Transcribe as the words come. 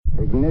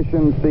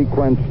Ignition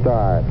sequence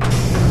start.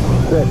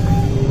 6,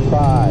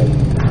 5,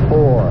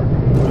 4,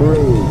 3,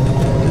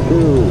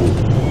 2,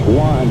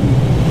 1,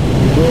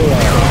 0.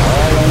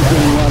 All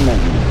engine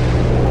running.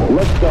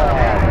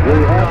 Liftoff. We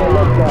have a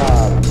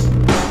liftoff.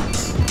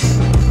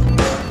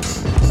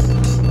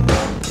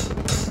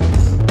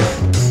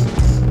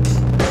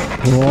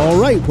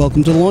 All right,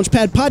 welcome to the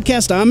Launchpad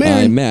Podcast. I'm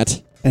Aaron. I'm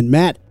Matt. And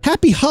Matt,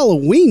 happy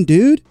Halloween,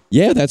 dude.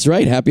 Yeah, that's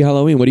right. Happy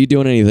Halloween. What are you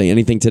doing?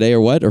 Anything today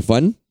or what? Or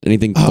fun?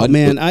 Anything fun? Oh,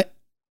 man,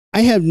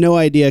 I have no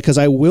idea because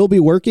I will be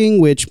working,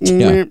 which...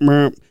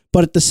 Yeah.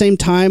 But at the same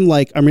time,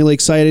 like, I'm really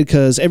excited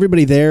because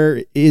everybody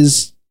there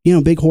is,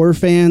 big horror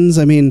fans.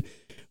 I mean,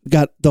 we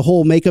got the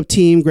whole makeup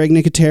team, Greg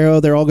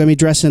Nicotero. They're all going to be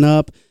dressing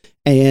up.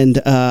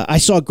 And I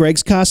saw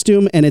Greg's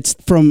costume, and it's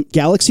from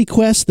Galaxy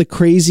Quest, the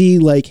crazy,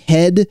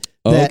 head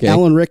that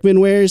Alan Rickman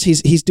wears.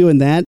 He's doing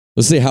that.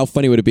 Let's see, how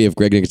funny would it be if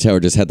Greg Nicotero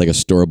just had a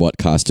store-bought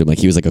costume, like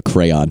he was like a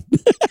crayon.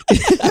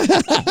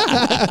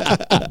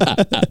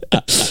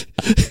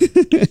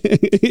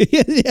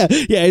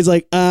 yeah. He's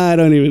like, I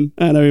don't even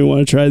want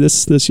to try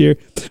this year.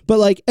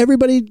 But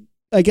everybody,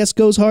 I guess,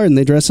 goes hard and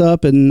they dress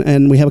up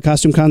and we have a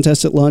costume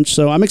contest at lunch.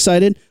 So I'm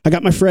excited. I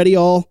got my Freddy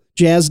all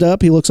jazzed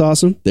up. He looks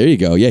awesome. There you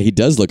go. Yeah, he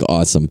does look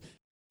awesome.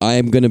 I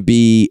am gonna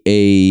be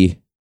a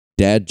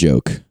dad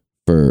joke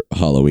for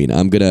Halloween.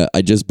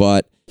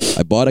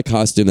 I bought a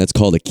costume that's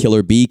called a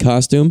Killer Bee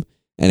costume,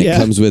 and it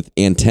comes with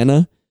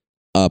antenna,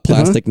 a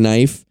plastic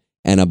knife,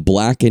 and a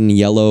black and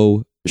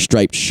yellow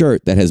striped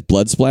shirt that has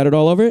blood splattered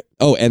all over it.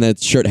 Oh, and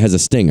that shirt has a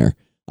stinger.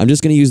 I'm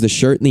just going to use the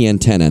shirt and the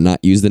antenna, not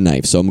use the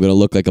knife. So I'm going to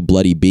look like a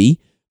bloody bee,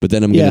 but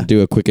then I'm going to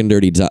do a quick and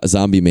dirty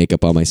zombie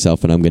makeup on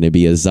myself, and I'm going to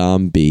be a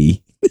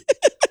zombie.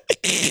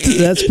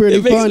 That's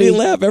pretty funny. It makes me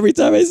laugh every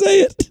time I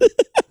say it.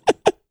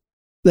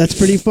 That's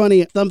pretty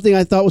funny. Something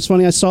I thought was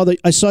funny, I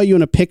saw you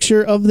in a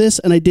picture of this,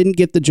 and I didn't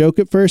get the joke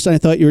at first, and I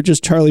thought you were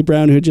just Charlie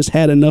Brown who just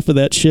had enough of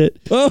that shit.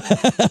 Oh.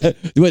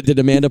 What, did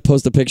Amanda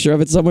post a picture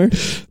of it somewhere?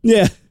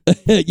 Yeah.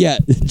 Yeah,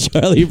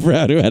 Charlie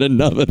Brown who had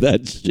enough of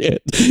that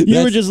shit.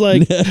 You were just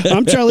like,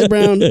 I'm Charlie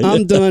Brown,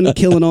 I'm done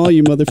killing all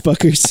you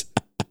motherfuckers.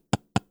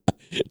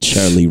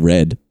 Charlie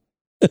Red.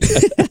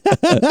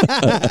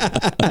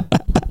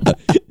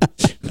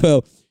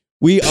 Well,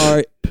 we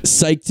are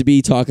psyched to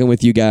be talking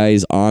with you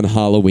guys on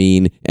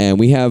Halloween, and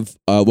we have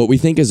what we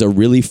think is a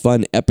really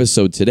fun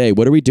episode today.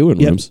 What are we doing,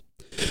 Rooms?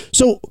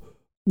 So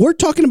we're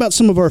talking about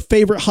some of our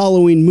favorite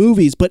Halloween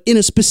movies, but in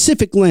a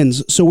specific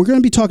lens. So we're going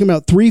to be talking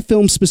about 3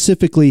 films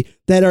specifically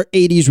that are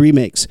 80s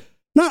remakes.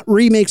 Not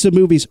remakes of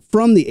movies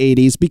from the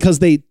 80s, because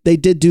they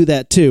did do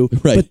that too.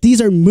 Right. But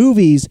these are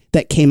movies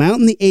that came out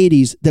in the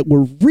 80s that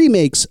were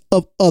remakes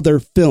of other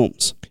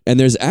films. And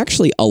there's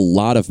actually a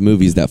lot of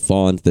movies that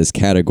fall into this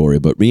category,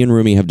 but me and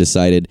Rumi have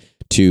decided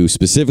to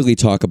specifically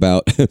talk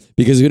about,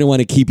 because we don't want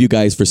to keep you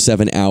guys for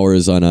 7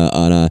 hours on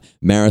a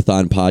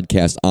marathon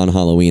podcast on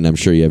Halloween. I'm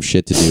sure you have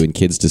shit to do and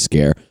kids to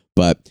scare,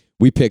 but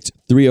we picked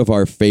 3 of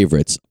our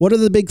favorites. What are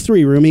the big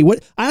 3, Rumi?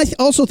 I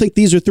also think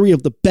these are 3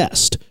 of the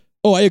best.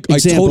 Oh, I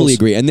totally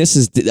agree. And this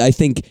is, I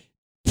think,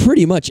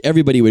 pretty much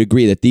everybody would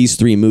agree that these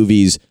 3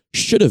 movies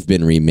should have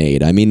been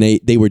remade. I mean,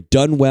 they were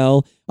done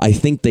well. I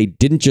think they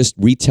didn't just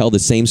retell the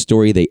same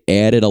story. They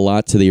added a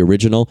lot to the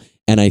original.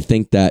 And I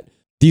think that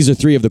these are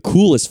 3 of the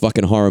coolest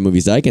fucking horror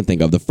movies I can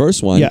think of. The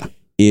first one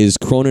is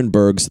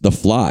Cronenberg's The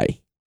Fly.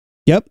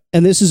 Yep.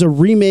 And this is a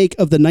remake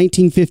of the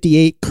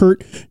 1958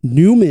 Kurt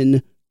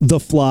Newman The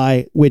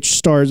Fly, which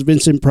stars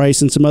Vincent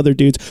Price and some other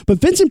dudes. But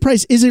Vincent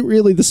Price isn't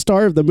really the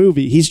star of the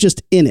movie. He's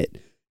just in it.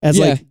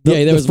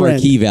 There was more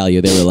key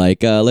value. They were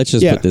like, let's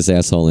just put this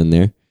asshole in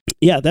there.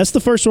 Yeah, that's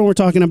the first one we're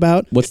talking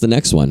about. What's the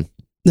next one?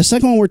 The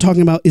second one we're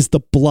talking about is The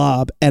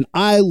Blob, and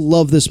I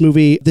love this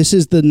movie. This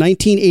is the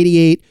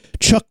 1988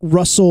 Chuck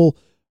Russell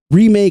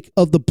remake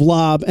of The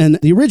Blob, and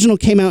the original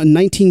came out in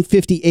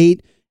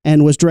 1958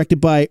 and was directed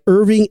by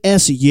Irving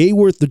S.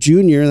 Yeworth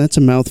Jr. That's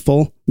a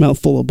mouthful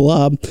of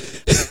Blob.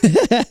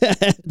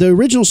 The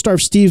original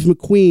stars Steve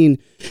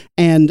McQueen,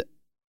 and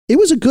it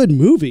was a good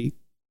movie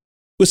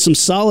with some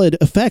solid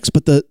effects,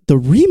 but the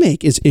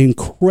remake is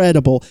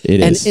incredible.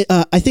 It is.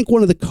 And I think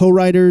one of the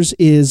co-writers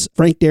is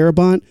Frank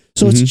Darabont.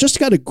 So it's just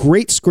got a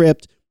great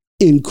script,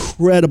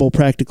 incredible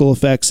practical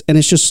effects, and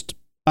it's just,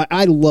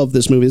 I love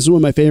this movie. This is one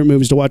of my favorite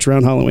movies to watch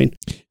around Halloween.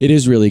 It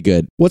is really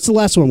good. What's the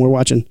last one we're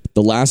watching?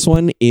 The last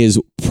one is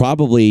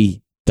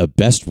probably the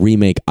best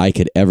remake I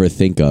could ever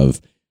think of.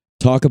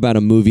 Talk about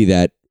a movie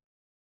that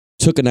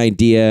took an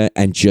idea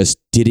and just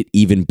did it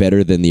even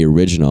better than the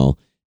original.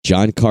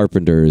 John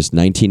Carpenter's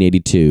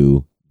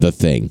 1982, The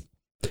Thing.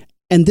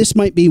 And this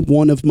might be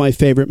one of my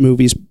favorite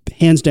movies,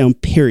 hands down,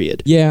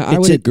 period. Yeah, I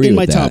would agree with that. In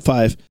my top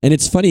 5. And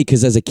it's funny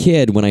because as a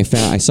kid, when I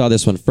saw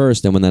this one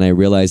first, and then I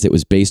realized it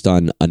was based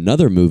on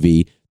another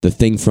movie, The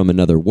Thing from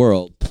Another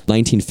World,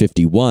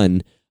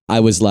 1951, I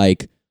was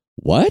like,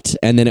 what?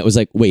 And then it was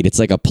like, wait, it's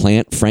like a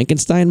plant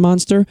Frankenstein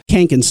monster?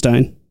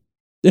 Kankenstein.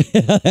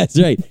 That's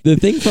right. The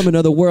Thing from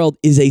Another World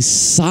is a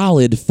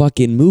solid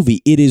fucking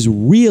movie. It is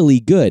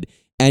really good.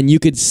 And you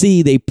could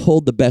see they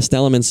pulled the best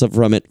elements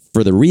from it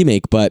for the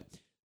remake, but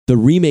the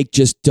remake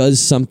just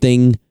does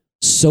something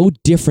so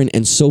different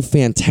and so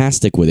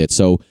fantastic with it.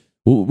 So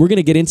we're going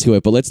to get into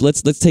it, but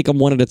let's take them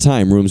one at a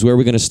time. Rooms, where are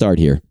we going to start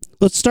here?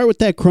 Let's start with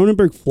that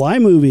Cronenberg Fly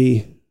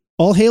movie.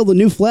 All Hail the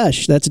New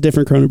Flesh. That's a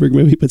different Cronenberg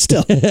movie, but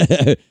still.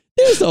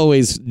 There's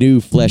always new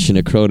flesh in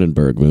a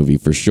Cronenberg movie,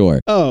 for sure.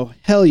 Oh,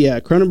 hell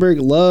yeah.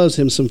 Cronenberg loves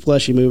him some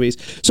fleshy movies.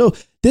 So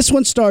this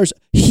one stars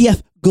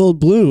Jeff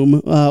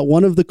Goldblum,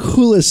 one of the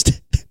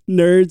coolest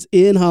nerds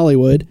in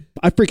Hollywood.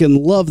 I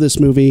freaking love this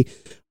movie.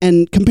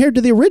 And compared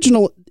to the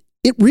original,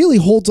 it really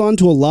holds on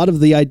to a lot of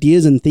the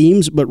ideas and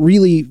themes, but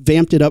really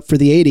vamped it up for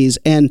the 80s.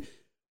 And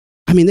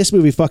I mean, this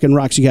movie fucking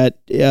rocks. You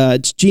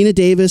got Gina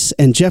Davis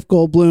and Jeff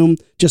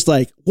Goldblum, just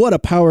like, what a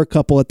power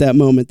couple at that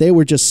moment. They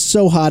were just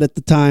so hot at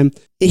the time.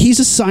 He's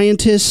a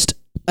scientist,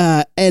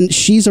 and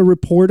she's a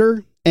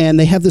reporter, and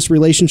they have this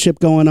relationship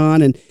going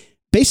on. And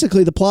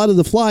basically, the plot of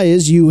The Fly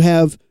is you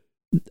have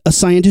a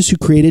scientist who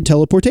created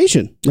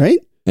teleportation, right?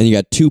 And you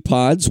got two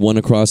pods, one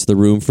across the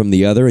room from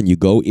the other, and you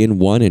go in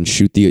one and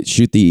shoot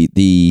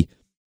the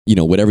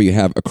whatever you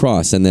have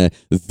across. And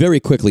very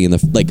quickly in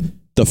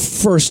the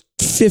first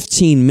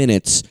 15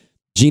 minutes,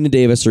 Gina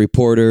Davis, a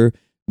reporter,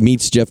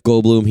 meets Jeff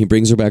Goldblum. He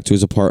brings her back to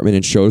his apartment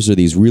and shows her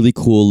these really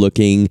cool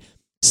looking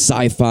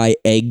sci-fi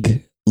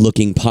egg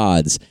looking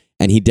pods.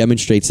 And he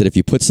demonstrates that if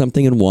you put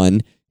something in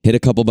one, hit a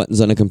couple buttons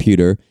on a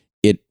computer,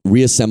 it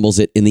reassembles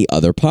it in the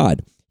other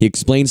pod. He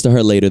explains to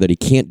her later that he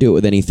can't do it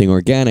with anything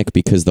organic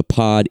because the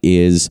pod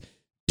is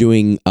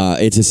doing,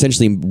 it's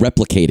essentially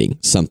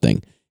replicating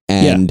something.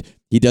 And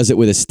he does it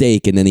with a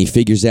steak, and then he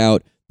figures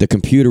out the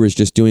computer is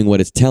just doing what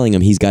it's telling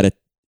him. He's got to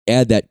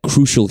add that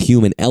crucial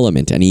human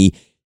element, and he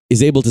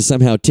is able to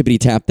somehow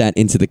tippity-tap that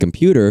into the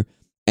computer,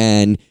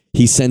 and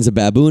he sends a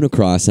baboon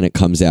across, and it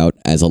comes out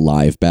as a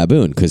live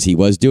baboon because he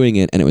was doing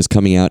it, and it was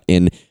coming out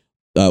in...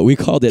 we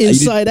called it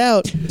Inside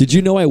Out. Did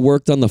you know I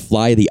worked on The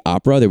Fly, the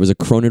opera? There was a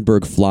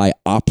Cronenberg Fly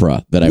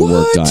opera that I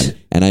worked on,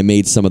 and I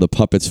made some of the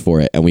puppets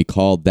for it, and we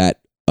called that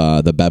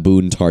the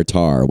baboon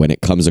tartare when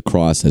it comes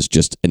across as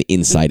just an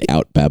inside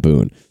out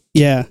baboon.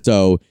 Yeah.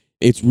 So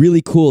it's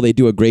really cool. They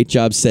do a great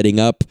job setting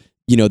up,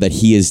 that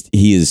he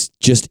is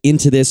just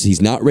into this.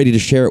 He's not ready to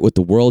share it with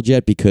the world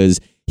yet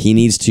because he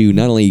needs to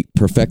not only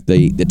perfect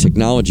the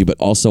technology, but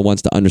also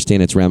wants to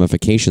understand its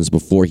ramifications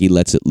before he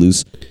lets it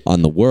loose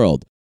on the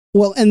world.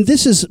 Well, and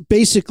this is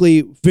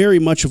basically very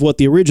much of what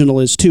the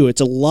original is, too.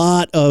 It's a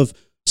lot of...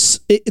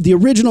 the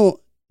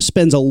original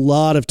spends a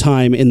lot of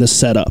time in the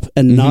setup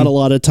and not a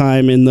lot of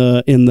time in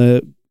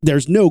the...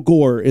 There's no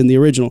gore in the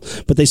original,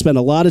 but they spend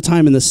a lot of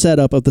time in the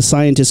setup of the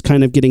scientist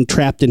kind of getting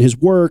trapped in his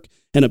work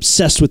and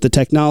obsessed with the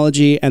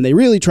technology, and they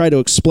really try to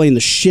explain the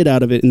shit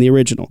out of it in the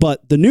original.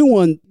 But the new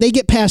one, they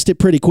get past it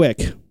pretty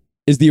quick.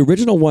 Is the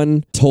original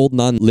one told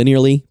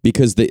non-linearly?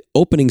 Because the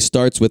opening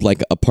starts with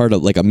like a part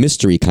of like a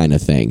mystery kind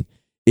of thing.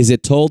 Is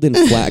it told in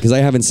flash? Because I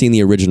haven't seen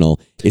the original.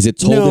 Is it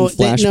told in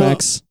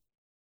flashbacks?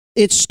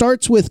 It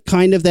starts with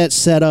kind of that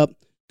setup,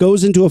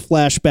 goes into a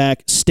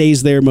flashback,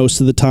 stays there most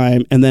of the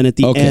time, and then at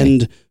the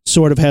end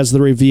sort of has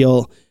the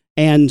reveal.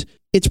 And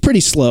it's pretty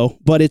slow,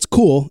 but it's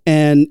cool.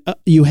 And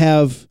you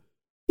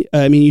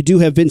do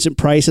have Vincent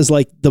Price as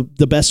like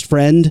the best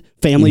friend,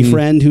 family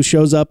friend who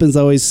shows up and is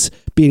always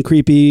being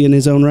creepy in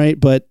his own right.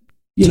 But,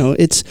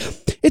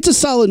 it's a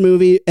solid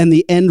movie, and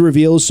the end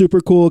reveal is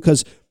super cool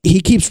because he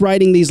keeps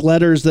writing these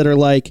letters that are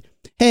like,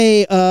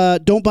 hey,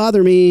 don't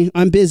bother me.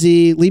 I'm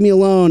busy. Leave me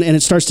alone. And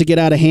it starts to get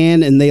out of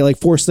hand, and they like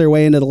force their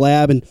way into the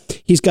lab, and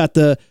he's got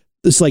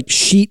this like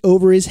sheet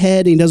over his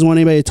head, and he doesn't want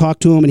anybody to talk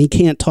to him, and he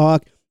can't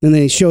talk. And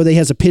they show that he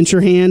has a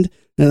pincher hand,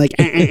 and like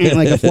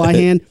a fly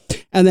hand.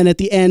 And then at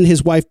the end,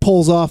 his wife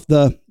pulls off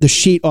the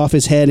sheet off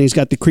his head, and he's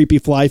got the creepy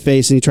fly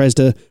face, and he tries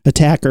to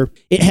attack her.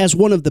 It has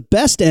one of the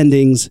best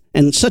endings,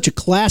 and such a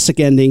classic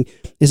ending,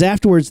 is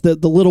afterwards the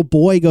little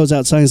boy goes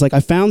outside, and he's like,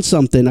 I found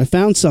something.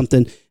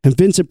 And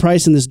Vincent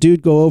Price and this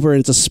dude go over, and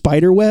it's a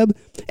spider web.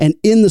 And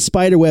in the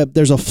spider web,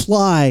 there's a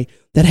fly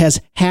that has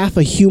half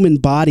a human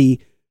body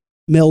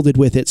melded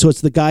with it. So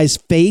it's the guy's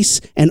face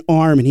and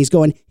arm, and he's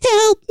going,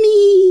 help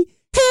me.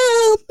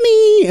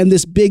 And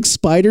this big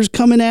spider's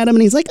coming at him,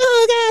 and he's like,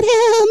 oh God,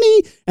 help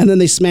me. And then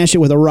they smash it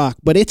with a rock.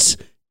 But it's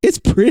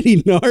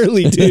pretty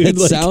gnarly, dude. It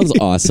sounds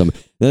awesome.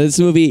 Now, this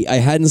movie, I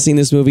hadn't seen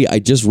this movie. I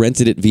just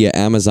rented it via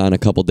Amazon a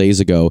couple days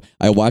ago.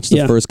 I watched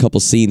the first couple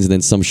scenes, and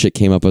then some shit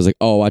came up. I was like,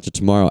 oh, I'll watch it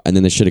tomorrow. And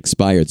then the shit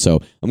expired. So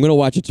I'm going to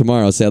watch it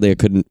tomorrow. Sadly, I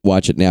couldn't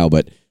watch it now.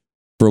 But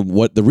from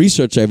what the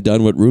research I've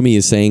done, what Rumi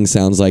is saying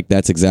sounds like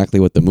that's exactly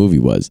what the movie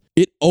was.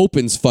 It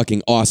opens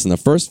fucking awesome. The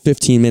first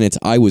 15 minutes,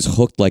 I was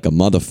hooked like a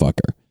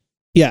motherfucker.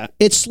 Yeah,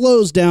 it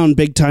slows down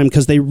big time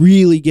because they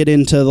really get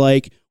into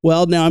like,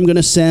 well, now I'm going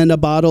to send a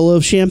bottle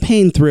of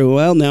champagne through.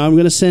 Well, now I'm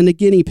going to send a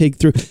guinea pig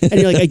through.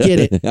 And you're like, I get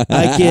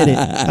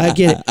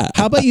it.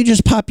 How about you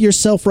just pop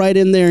yourself right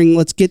in there and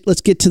let's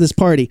get to this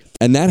party.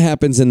 And that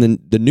happens in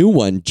the new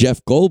one.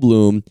 Jeff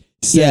Goldblum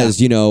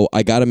says,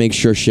 I got to make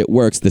sure shit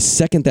works. The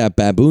second that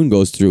baboon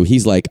goes through,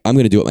 he's like, I'm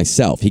going to do it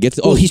myself. He's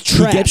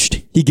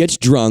trashed. He gets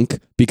drunk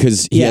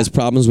because he has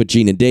problems with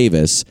Gina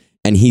Davis,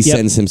 and he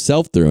sends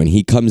himself through, and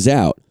he comes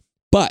out.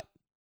 But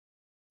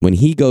when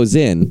he goes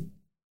in,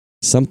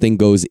 something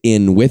goes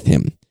in with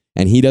him,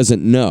 and he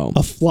doesn't know.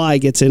 A fly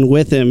gets in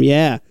with him,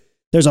 yeah.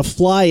 There's a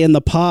fly in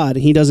the pod,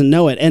 and he doesn't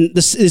know it. And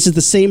this is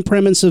the same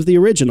premise of the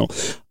original.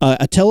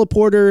 A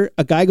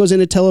guy goes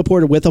in a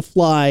teleporter with a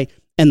fly,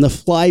 and the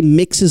fly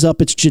mixes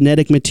up its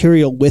genetic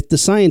material with the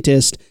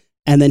scientist,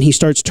 and then he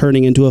starts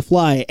turning into a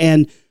fly.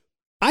 And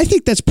I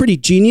think that's pretty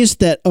genius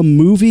that a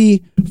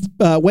movie,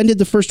 when did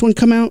the first one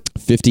come out?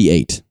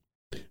 58.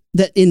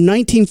 That in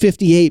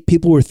 1958,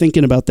 people were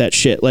thinking about that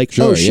shit. Like,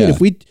 sure, oh shit,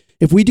 yeah.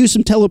 if we do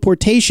some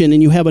teleportation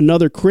and you have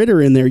another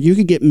critter in there, you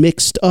could get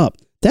mixed up.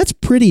 That's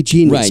pretty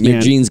genius, right, man.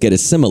 Your genes get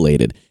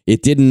assimilated.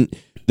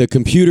 The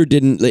computer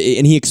didn't,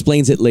 and he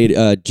explains it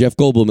later, Jeff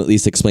Goldblum at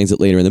least explains it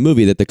later in the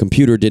movie, that the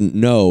computer didn't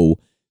know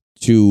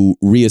to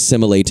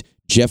reassimilate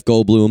Jeff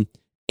Goldblum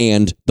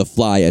and the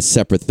fly as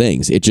separate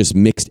things. It just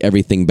mixed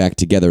everything back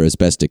together as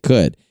best it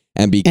could.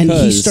 And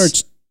he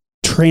starts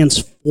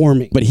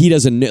transforming. But he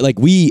doesn't know, like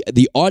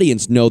the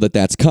audience know that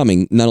that's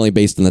coming, not only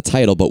based on the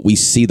title, but we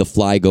see the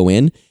fly go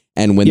in.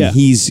 And when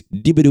he's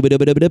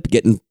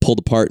getting pulled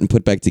apart and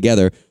put back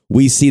together,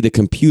 we see the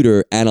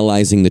computer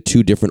analyzing the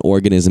two different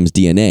organisms'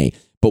 DNA.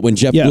 But when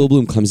Jeff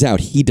Goldblum comes out,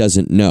 he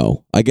doesn't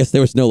know. I guess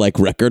there was no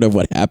record of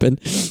what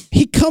happened.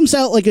 He comes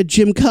out like a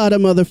gymkhana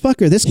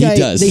motherfucker. This guy, he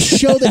does. They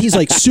show that he's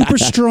super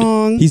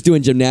strong. He's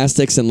doing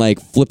gymnastics and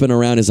flipping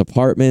around his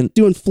apartment.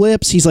 Doing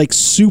flips. He's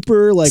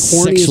super horny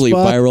sexually as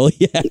fuck. viral.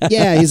 Yeah.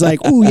 Yeah, he's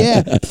like, ooh,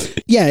 yeah.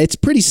 Yeah, it's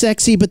pretty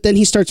sexy, but then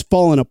he starts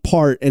falling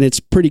apart and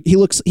it's pretty,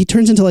 he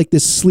turns into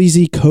this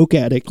sleazy coke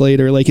addict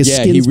later. His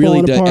skin's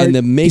falling apart. And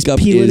the makeup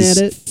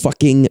is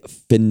fucking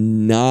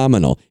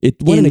phenomenal.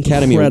 It won an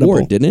Academy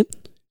Award, didn't it?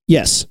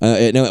 Yes. No,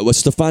 it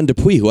was Stéphane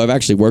Dupuis, who I've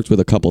actually worked with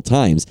a couple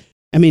times.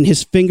 I mean,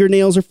 his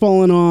fingernails are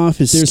falling off.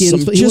 His skin's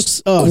he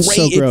looks great.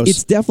 So gross.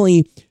 It's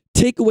definitely,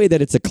 take away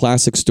that it's a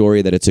classic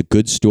story, that it's a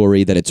good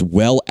story, that it's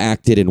well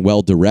acted and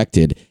well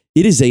directed.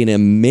 It is an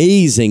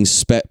amazing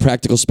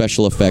practical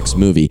special effects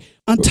movie.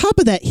 On top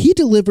of that, he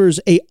delivers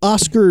a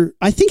Oscar.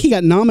 I think he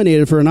got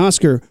nominated for an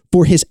Oscar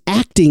for his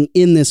acting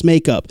in this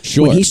makeup.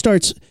 Sure. When he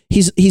starts,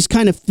 he's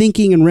kind of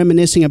thinking and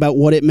reminiscing about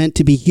what it meant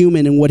to be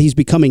human and what he's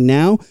becoming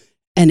now.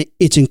 And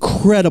it's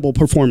incredible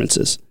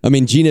performances. I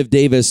mean, Gina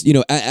Davis,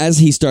 as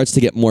he starts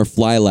to get more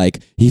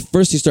fly-like, he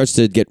starts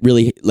to get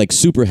really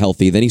super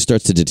healthy. Then he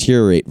starts to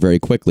deteriorate very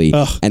quickly.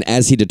 Ugh. And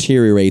as he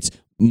deteriorates,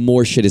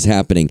 more shit is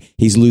happening.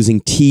 He's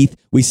losing teeth.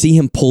 We see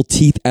him pull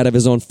teeth out of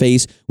his own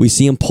face. We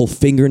see him pull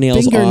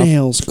fingernails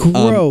off.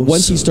 Gross.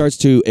 Once he starts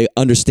to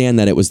understand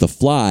that it was the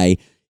fly,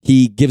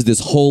 he gives this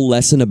whole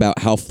lesson about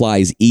how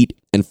flies eat,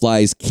 and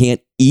flies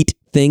can't eat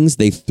things.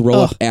 They throw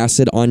up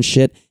acid on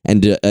shit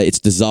and it's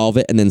dissolve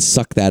it and then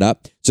suck that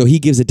up. So he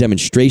gives a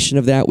demonstration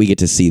of that. We get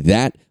to see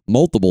that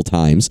multiple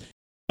times.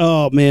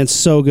 Oh man,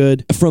 so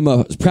good. From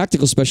a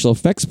practical special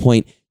effects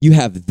point, you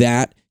have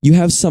that. You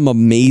have some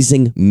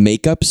amazing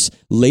makeups.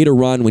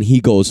 Later on, when he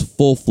goes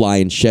full fly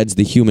and sheds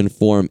the human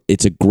form,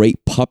 it's a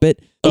great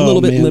puppet. A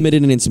little bit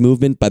limited in its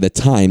movement by the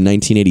time,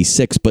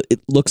 1986, but it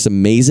looks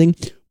amazing.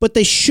 But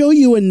they show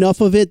you enough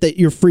of it that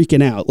you're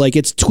freaking out.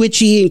 It's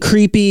twitchy and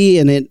creepy,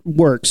 and it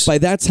works. By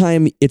that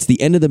time, it's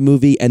the end of the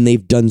movie, and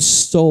they've done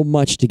so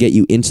much to get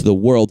you into the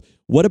world.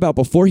 What about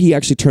before he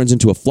actually turns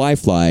into a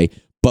fly,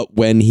 but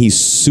when he's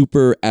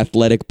super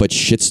athletic, but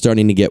shit's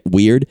starting to get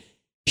weird?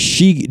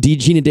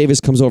 Gina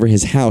Davis comes over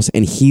his house,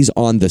 and he's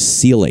on the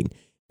ceiling,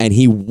 and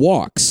he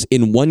walks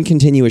in one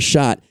continuous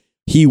shot.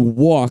 He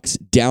walks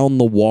down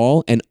the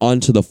wall and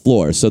onto the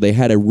floor. So they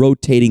had a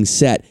rotating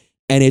set,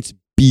 and it's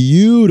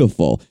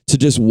beautiful to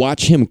just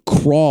watch him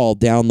crawl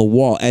down the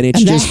wall. And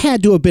that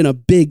had to have been a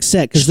big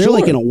set because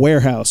they're in a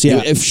warehouse.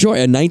 Yeah. Sure.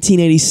 In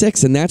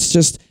 1986. And that's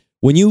just,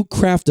 when you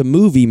craft a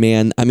movie,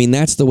 man, I mean,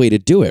 that's the way to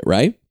do it,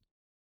 right?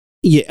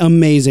 Yeah,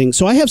 amazing.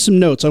 So I have some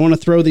notes. I want to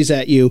throw these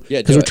at you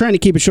because we're trying to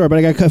keep it short, but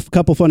I got a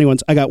couple funny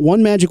ones. I got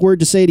one magic word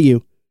to say to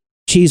you.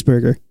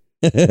 Cheeseburger.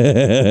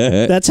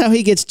 That's how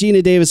he gets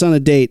Gina Davis on a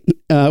date,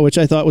 which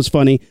I thought was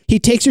funny. He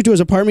takes her to his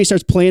apartment. He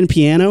starts playing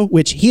piano,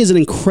 which he is an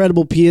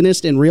incredible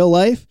pianist in real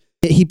life.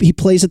 He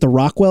plays at the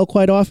Rockwell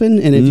quite often.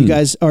 And if you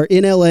guys are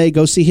in LA,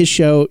 go see his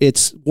show.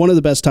 It's one of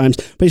the best times.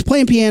 But he's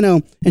playing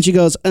piano and she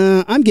goes,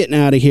 I'm getting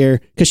out of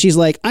here. Because she's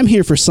like, I'm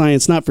here for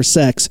science, not for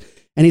sex.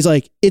 And he's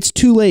like, it's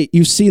too late.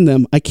 You've seen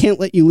them. I can't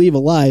let you leave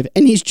alive.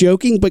 And he's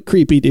joking, but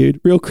creepy, dude.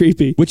 Real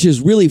creepy. Which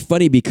is really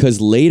funny because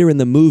later in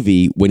the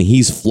movie, when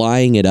he's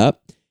flying it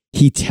up,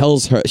 he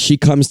tells her, she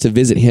comes to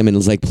visit him and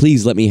is like,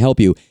 please let me help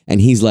you.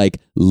 And he's like,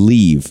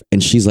 leave.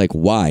 And she's like,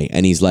 why?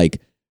 And he's like,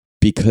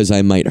 because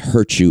I might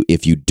hurt you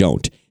if you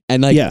don't.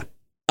 And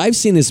I've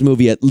seen this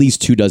movie at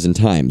least 24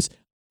 times.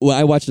 Well,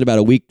 I watched it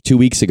about 2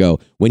 weeks ago.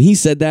 When he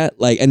said that,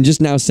 and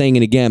just now saying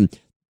it again,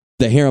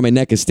 the hair on my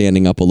neck is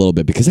standing up a little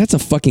bit because that's a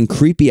fucking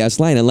creepy ass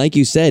line. And like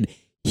you said,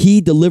 he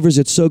delivers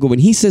it so good. When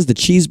he says the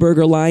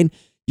cheeseburger line,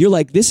 you're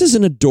like, this is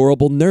an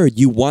adorable nerd.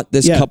 You want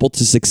this couple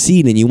to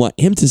succeed and you want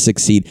him to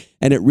succeed.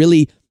 And it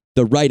really,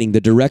 the writing,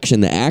 the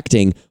direction, the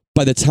acting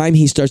by the time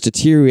he starts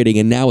deteriorating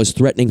and now is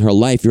threatening her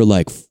life, you're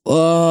like,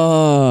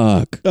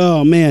 fuck.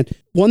 Oh, man.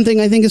 One thing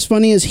I think is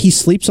funny is he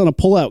sleeps on a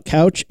pull-out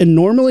couch. And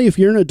normally, if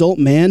you're an adult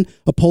man,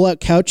 a pull-out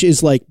couch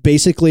is like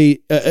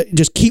basically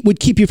would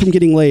keep you from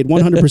getting laid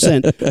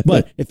 100%.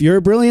 But if you're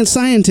a brilliant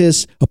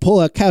scientist, a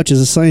pull-out couch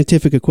is a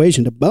scientific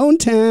equation to Bone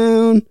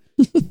Town.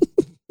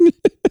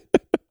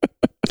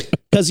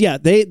 Because, yeah,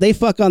 they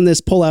fuck on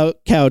this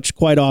pull-out couch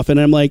quite often.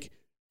 And I'm like,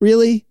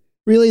 really?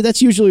 Really?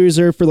 That's usually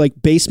reserved for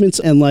like basements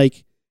and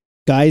like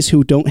guys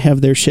who don't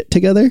have their shit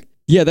together.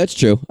 Yeah, that's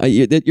true.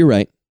 You're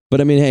right. But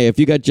I mean, hey, if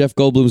you got Jeff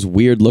Goldblum's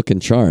weird looking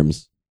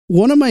charms.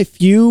 One of my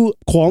few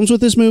qualms with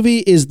this movie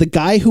is the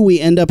guy who we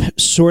end up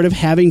sort of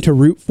having to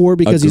root for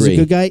because he's a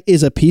good guy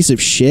is a piece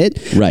of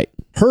shit. Right.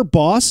 Her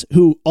boss,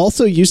 who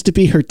also used to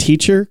be her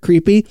teacher,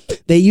 creepy,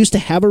 they used to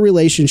have a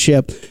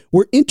relationship.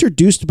 We're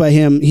introduced by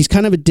him. He's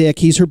kind of a dick.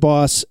 He's her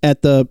boss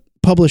at the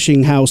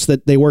publishing house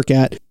that they work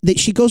at.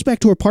 She goes back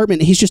to her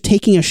apartment and he's just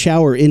taking a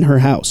shower in her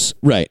house.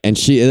 Right. And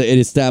it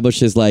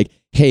establishes like,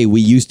 hey,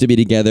 we used to be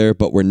together,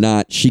 but we're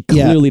not. She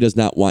clearly does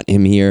not want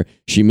him here.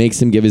 She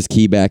makes him give his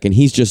key back, and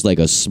he's just like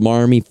a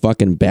smarmy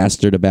fucking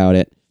bastard about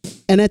it.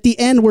 And at the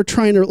end, we're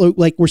trying to,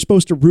 like, we're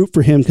supposed to root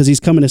for him because he's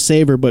coming to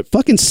save her, but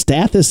fucking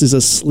Stathis is a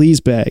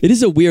sleazebag. It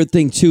is a weird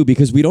thing, too,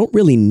 because we don't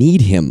really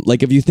need him.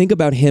 Like, if you think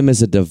about him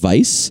as a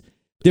device,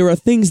 there are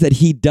things that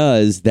he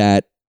does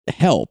that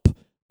help,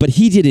 but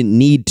he didn't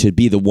need to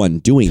be the one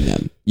doing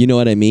them. You know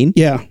what I mean?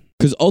 Yeah.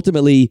 Because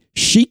ultimately,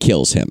 she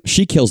kills him.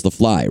 She kills the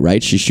fly,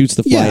 right? She shoots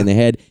the fly in the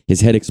head. His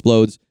head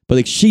explodes. But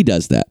like, she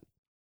does that.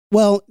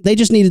 Well, they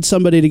just needed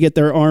somebody to get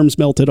their arms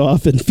melted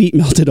off and feet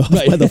melted off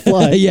by the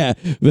fly. Yeah.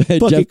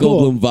 Jeff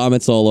Goldblum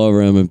vomits all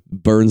over him and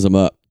burns him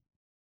up.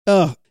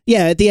 Oh,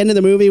 yeah. At the end of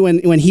the movie, when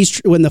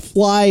the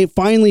fly,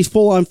 finally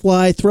full-on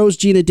fly, throws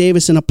Gina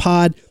Davis in a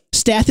pod,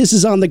 Stathis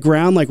is on the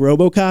ground like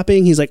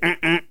RoboCopping. He's like,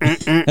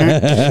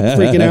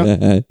 freaking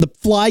out. The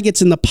fly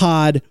gets in the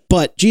pod,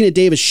 but Gina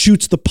Davis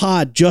shoots the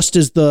pod just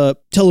as the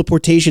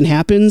teleportation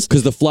happens.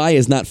 Because the fly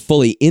is not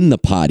fully in the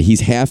pod.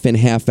 He's half in,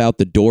 half out.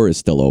 The door is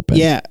still open.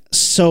 Yeah.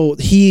 So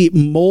he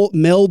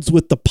melds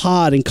with the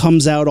pod and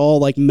comes out all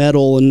like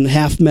metal and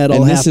half metal,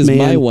 and half this is man.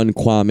 my one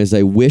qualm is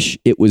I wish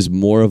it was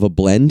more of a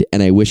blend,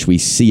 and I wish we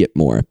see it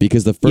more.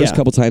 Because the first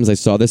couple times I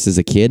saw this as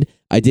a kid,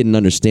 I didn't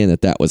understand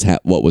that was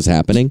what was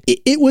happening.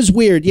 It was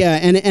weird, yeah,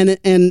 and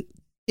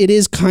it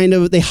is kind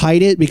of, they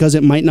hide it because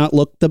it might not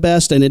look the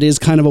best, and it is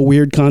kind of a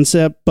weird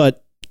concept.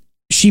 But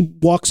she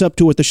walks up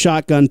to it with the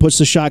shotgun, puts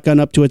the shotgun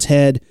up to its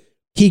head.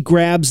 He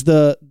grabs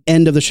the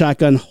end of the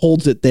shotgun,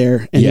 holds it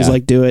there, and he's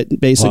like, "Do it."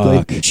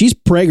 Basically, she's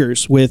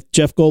preggers with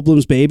Jeff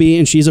Goldblum's baby,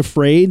 and she's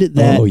afraid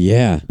that. Oh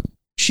yeah.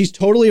 She's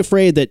totally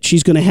afraid that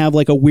she's going to have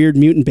like a weird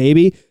mutant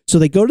baby. So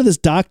they go to this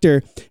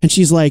doctor, and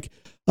she's like,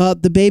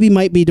 the baby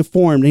might be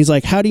deformed. And he's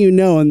like, how do you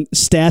know? And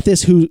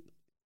Stathis, who,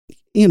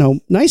 you know,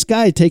 nice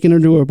guy taking her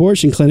to an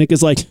abortion clinic,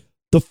 is like,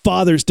 the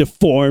father's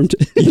deformed.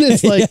 And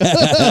it's like...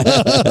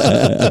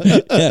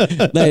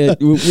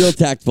 Real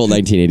tactful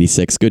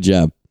 1986. Good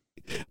job.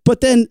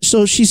 But then,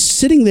 so she's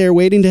sitting there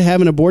waiting to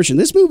have an abortion.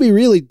 This movie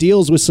really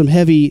deals with some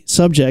heavy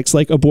subjects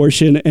like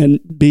abortion and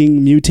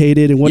being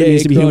mutated and what it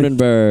means to be human.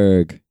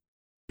 Cronenberg.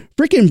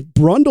 Freaking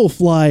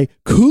Brundlefly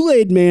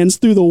Kool-Aid Man's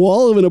through the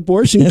wall of an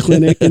abortion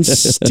clinic and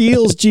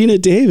steals Gina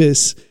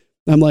Davis.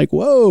 I'm like,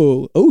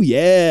 whoa, oh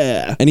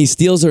yeah. And he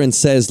steals her and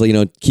says, you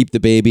know, keep the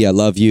baby, I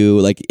love you.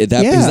 Like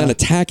that, he's not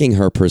attacking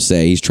her per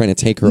se. He's trying to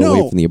take her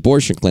away from the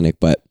abortion clinic,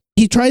 but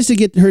he tries to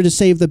get her to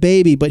save the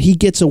baby, but he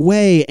gets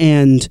away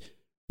and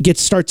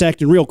starts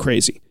acting real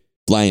crazy.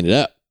 Flying it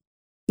up.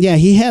 Yeah,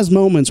 he has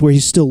moments where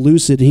he's still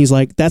lucid, and he's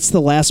like, "That's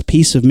the last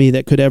piece of me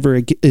that could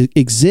ever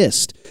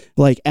exist.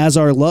 Like as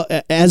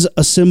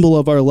a symbol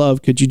of our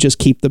love, could you just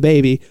keep the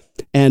baby?"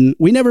 And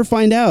we never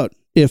find out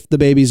if the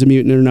baby's a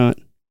mutant or not.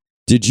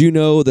 Did you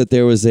know that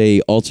there was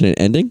a alternate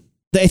ending?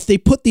 If they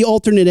put the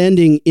alternate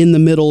ending in the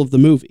middle of the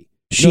movie,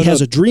 she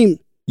has a dream.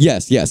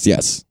 Yes.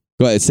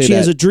 Go ahead, say she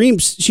has a dream.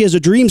 She has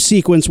a dream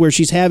sequence where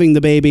she's having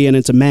the baby, and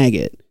it's a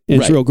maggot, and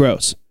it's real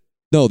gross.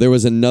 No, there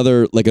was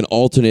another, like an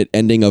alternate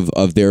ending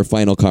of their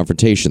final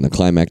confrontation, the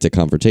climactic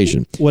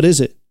confrontation. What is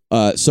it?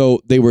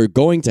 So they were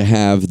going to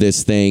have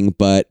this thing,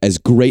 but as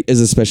great as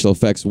the special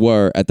effects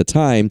were at the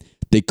time,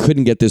 they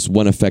couldn't get this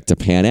one effect to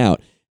pan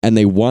out. And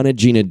they wanted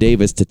Gina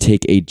Davis to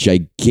take a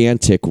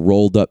gigantic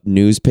rolled up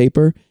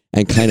newspaper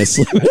and kind of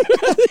slip it.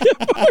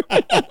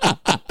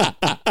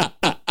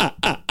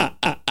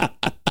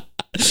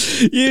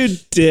 You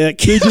dick.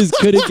 They just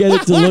couldn't get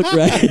it to look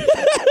right.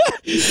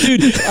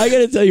 Dude, I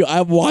gotta tell you,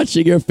 I'm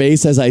watching your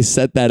face as I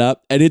set that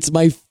up, and it's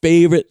my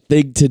favorite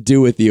thing to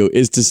do with you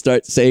is to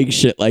start saying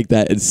shit like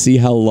that and see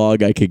how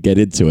long I could get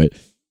into it.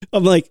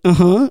 I'm like,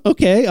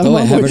 okay.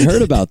 I haven't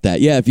heard about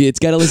that. Yeah, it's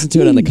got to listen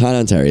to it on the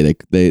commentary.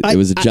 It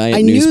was a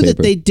giant newspaper. I knew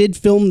that they did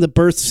film the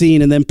birth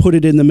scene and then put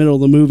it in the middle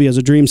of the movie as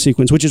a dream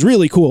sequence, which is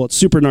really cool. It's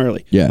super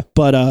gnarly. Yeah.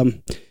 But,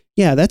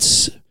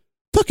 that's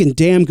fucking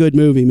damn good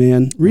movie,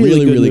 man.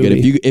 Really good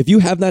movie. If you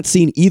have not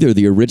seen either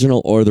the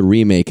original or the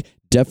remake,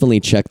 definitely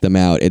check them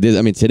out. It is.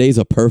 I mean, today's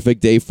a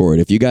perfect day for it.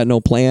 If you got no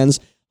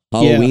plans,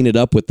 Halloween it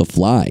up with The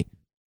Fly.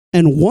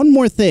 And one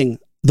more thing.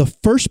 The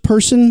first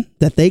person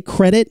that they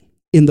credit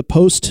in the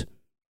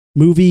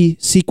post-movie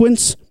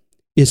sequence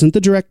isn't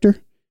the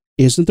director,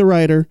 isn't the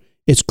writer.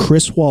 It's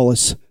Chris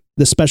Wallace,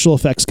 the special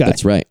effects guy.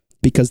 That's right.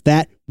 Because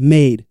that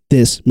made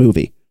this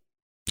movie.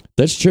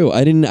 That's true.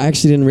 I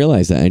actually didn't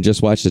realize that. I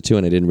just watched it too,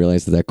 and I didn't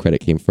realize that credit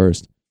came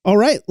first. All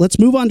right, let's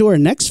move on to our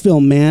next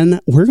film, man.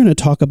 We're going to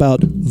talk about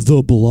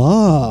The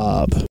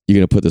Blob. You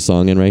going to put the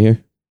song in right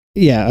here?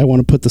 Yeah, I want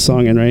to put the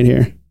song in right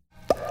here.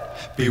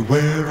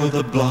 Beware of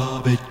the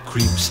blob, it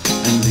creeps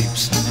and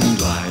leaps and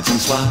glides and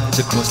slides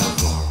across the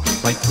floor,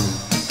 right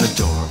through the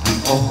door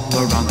and all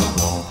around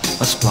the wall.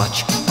 A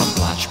splotch, a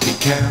blotch, be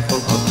careful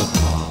of the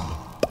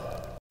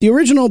blob. The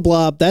original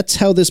Blob, that's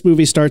how this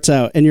movie starts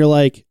out. And you're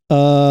like,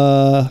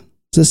 is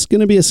this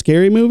going to be a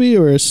scary movie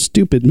or a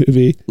stupid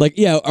movie? Like,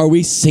 yeah, are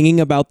we singing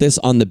about this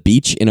on the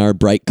beach in our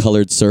bright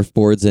colored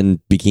surfboards and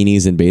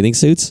bikinis and bathing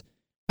suits?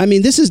 I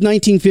mean, this is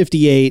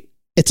 1958.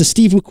 It's a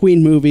Steve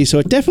McQueen movie, so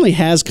it definitely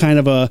has kind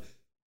of a,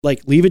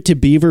 like, Leave It to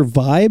Beaver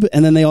vibe,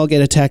 and then they all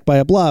get attacked by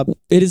a blob.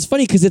 It is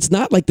funny because it's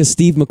not like the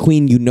Steve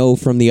McQueen you know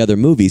from the other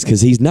movies,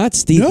 because he's not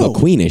Steve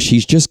McQueenish.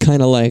 He's just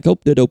kind of like,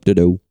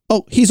 oh-da-dope-da-do.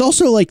 Oh, he's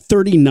also like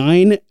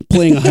 39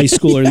 playing a high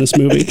schooler in this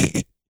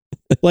movie.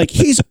 Like,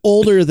 he's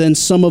older than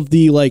some of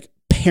the, like,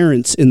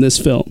 parents in this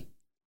film.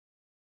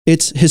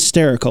 It's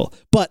hysterical.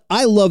 But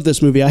I love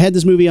this movie. I had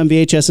this movie on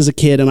VHS as a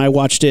kid, and I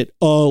watched it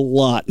a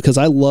lot because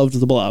I loved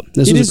The Blob.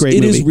 This was a great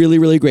movie. It is really,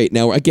 really great.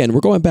 Now, again,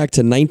 we're going back to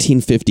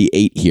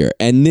 1958 here,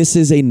 and this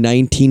is a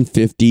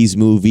 1950s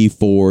movie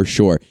for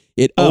sure.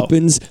 It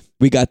opens,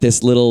 we got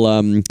this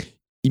little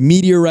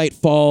meteorite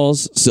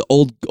falls, so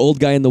old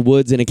guy in the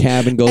woods in a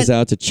cabin goes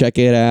out to check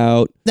it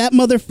out. That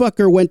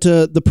motherfucker went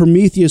to the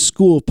Prometheus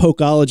School of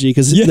Pokology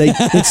because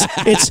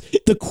it's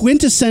the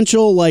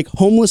quintessential, like,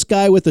 homeless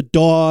guy with a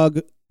dog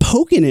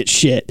poking at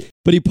shit.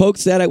 But he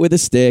pokes at it with a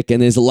stick,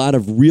 and there's a lot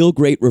of real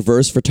great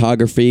reverse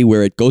photography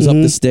where it goes up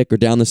the stick or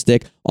down the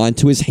stick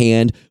onto his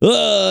hand.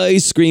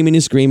 He's screaming.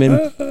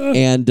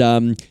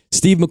 And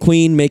Steve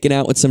McQueen, making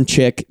out with some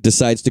chick,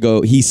 decides to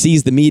go. He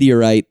sees the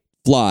meteorite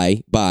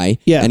fly by,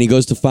 and he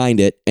goes to find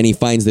it, and he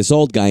finds this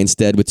old guy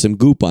instead with some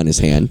goop on his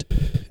hand.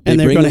 And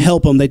they're going to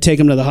help him. They take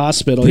him to the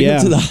hospital. Bring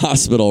him to the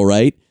hospital,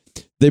 right?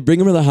 They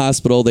bring him to the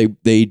hospital.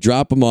 They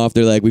drop him off.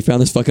 They're like, we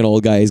found this fucking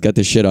old guy. He's got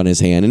this shit on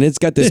his hand. And it's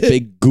got this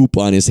big goop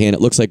on his hand.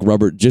 It looks like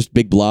rubber, just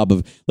big blob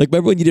of, like,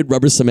 remember when you did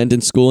rubber cement in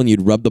school and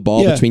you'd rub the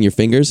ball between your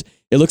fingers?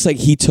 It looks like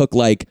he took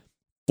like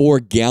 4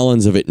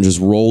 gallons of it and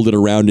just rolled it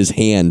around his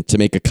hand to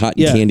make a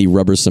cotton candy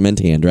rubber cement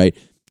hand, right?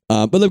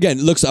 But again,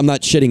 it looks, I'm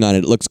not shitting on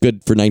it. It looks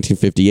good for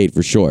 1958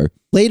 for sure.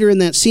 Later in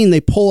that scene,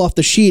 they pull off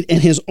the sheet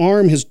and his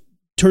arm has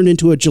turned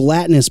into a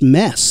gelatinous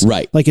mess.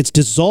 Right. Like it's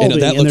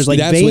dissolving and there's like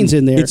veins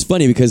in there. It's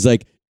funny because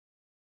like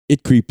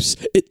it creeps,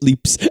 it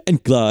leaps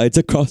and glides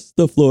across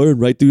the floor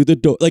and right through the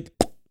door. Like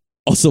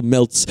also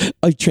melts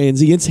a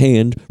transient's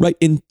hand right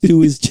into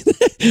his...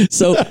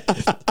 So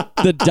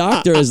the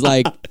doctor is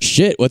like,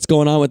 shit, what's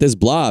going on with this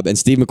blob? And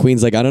Steve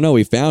McQueen's like, I don't know,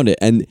 we found it.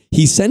 And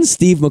he sends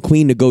Steve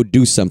McQueen to go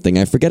do something.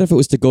 I forget if it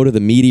was to go to the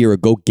meteor or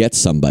go get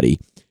somebody.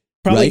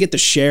 Probably get the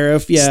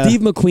sheriff,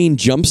 Steve McQueen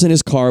jumps in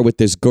his car with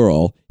this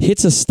girl,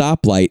 hits a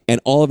stoplight, and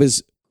all of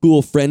his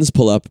cool friends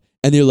pull up,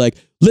 and they're like,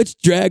 let's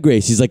drag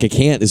race. He's like, I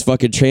can't. This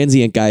fucking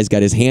transient guy's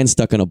got his hand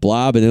stuck in a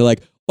blob. And they're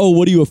like, oh,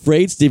 what are you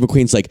afraid? Steve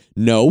McQueen's like,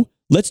 no.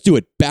 Let's do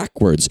it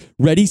backwards.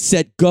 Ready,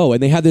 set, go.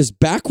 And they have this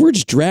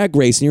backwards drag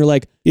race. And you're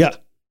like, yeah,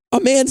 a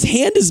man's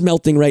hand is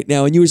melting right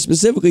now. And you were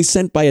specifically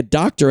sent by a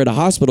doctor at a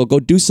hospital. Go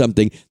do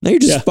something. Now you're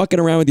just fucking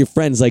around with your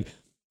friends. Like,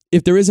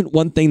 if there isn't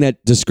one thing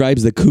that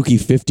describes the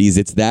kooky 50s,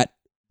 it's that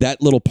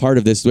little part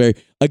of this where,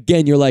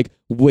 again, you're like,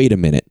 wait a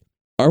minute.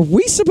 Are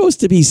we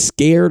supposed to be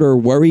scared or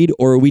worried,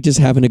 or are we just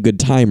having a good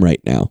time right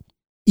now?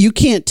 You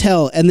can't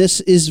tell. And this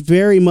is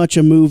very much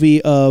a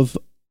movie of,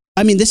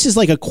 I mean, this is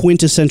like a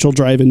quintessential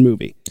drive-in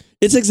movie.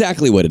 It's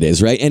exactly what it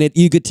is, right? And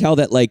you could tell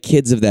that like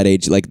kids of that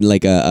age, like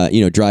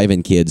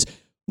drive-in kids,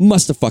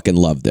 must have fucking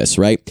loved this,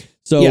 right?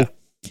 So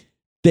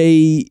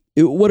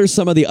what are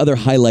some of the other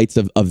highlights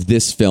of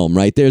this film,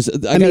 right?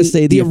 I gotta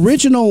say the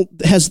original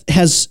has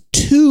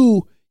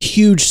 2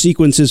 huge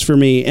sequences for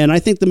me, and I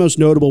think the most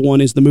notable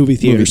one is the movie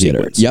theater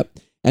sequence. Yep.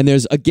 And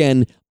there's,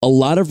 again, a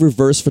lot of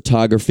reverse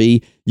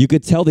photography. You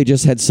could tell they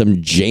just had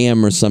some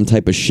jam or some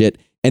type of shit,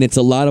 and it's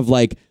a lot of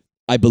like,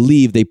 I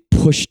believe they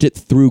pushed it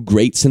through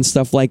grates and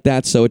stuff like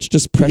that. So it's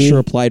just pressure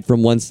applied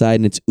from one side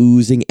and it's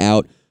oozing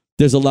out.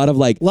 There's a lot of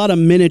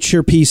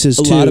miniature pieces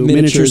too. A lot of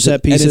miniature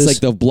set pieces. And it's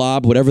like the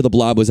blob, whatever the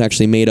blob was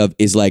actually made of,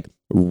 is like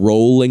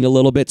rolling a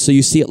little bit. So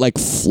you see it like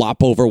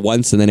flop over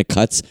once and then it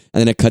cuts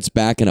and then it cuts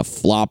back and it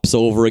flops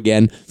over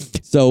again.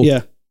 So,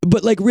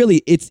 but like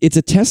really it's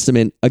a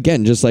testament,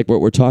 again, just like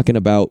what we're talking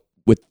about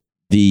with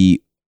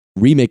the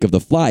remake of The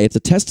Fly. It's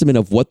a testament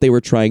of what they were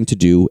trying to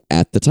do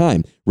at the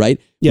time, right?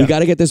 We got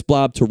to get this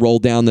blob to roll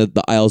down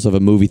the aisles of a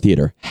movie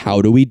theater.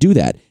 How do we do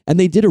that? And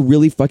they did a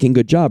really fucking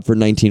good job for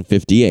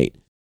 1958.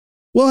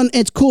 Well, and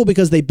it's cool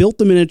because they built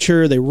the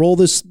miniature, they roll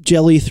this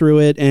jelly through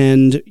it,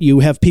 and you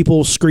have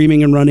people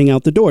screaming and running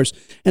out the doors.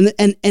 And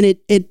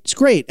it's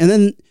great. And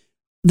then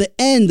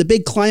the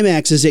big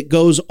climax is it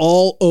goes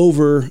all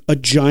over a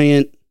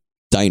giant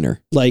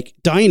diner,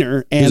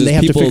 and they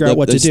have to figure out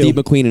what to do. Steve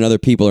McQueen and other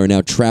people are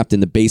now trapped in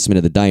the basement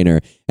of the diner,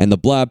 and the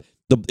Blob.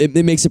 It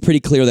makes it pretty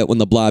clear that when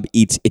the Blob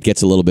eats, it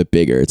gets a little bit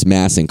bigger. Its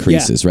mass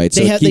increases, right?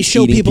 So they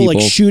show people like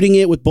shooting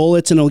it with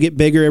bullets, and it'll get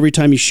bigger every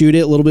time you shoot it,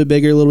 a little bit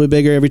bigger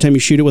every time you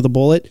shoot it with a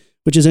bullet,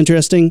 which is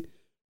interesting.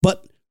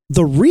 But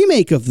the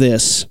remake of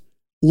this,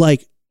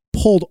 like,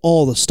 pulled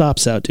all the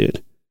stops out,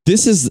 dude.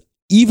 This is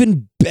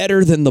even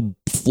better than The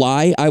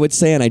Fly, I would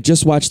say, and I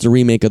just watched the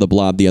remake of The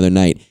Blob the other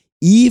night.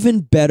 Even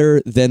better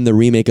than the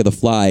remake of The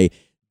Fly.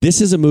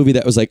 This is a movie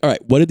that was like, all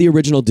right, what did the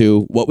original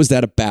do? What was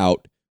that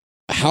about?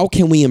 How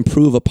can we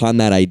improve upon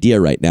that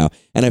idea right now?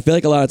 And I feel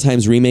like a lot of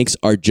times remakes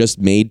are just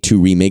made to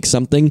remake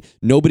something.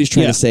 Nobody's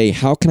trying to say,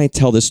 how can I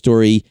tell this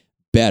story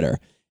better?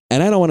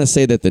 And I don't want to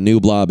say that the new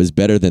Blob is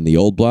better than the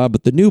old Blob,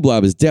 but the new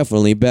Blob is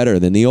definitely better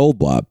than the old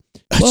Blob.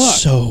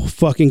 That's so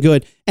fucking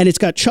good. And it's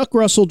got Chuck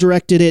Russell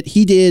directed it.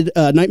 He did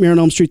Nightmare on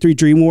Elm Street 3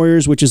 Dream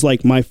Warriors, which is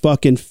like my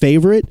fucking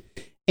favorite.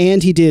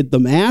 And he did The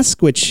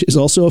Mask, which is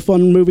also a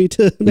fun movie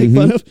to make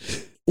fun of.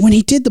 When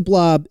he did The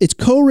Blob, it's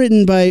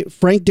co-written by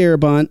Frank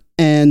Darabont,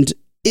 and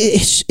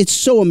it's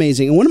so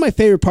amazing. And one of my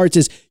favorite parts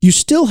is you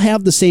still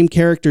have the same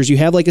characters. You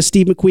have like a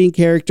Steve McQueen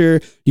character.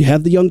 You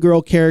have the young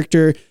girl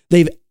character.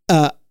 They've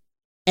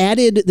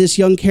added this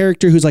young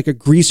character who's like a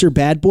greaser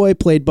bad boy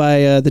played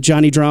by the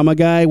Johnny Drama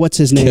guy. What's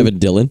his name?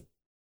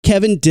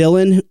 Kevin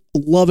Dillon.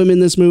 Love him in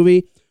this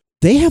movie.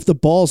 They have the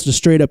balls to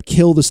straight up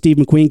kill the Steve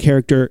McQueen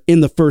character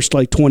in the first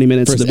like 20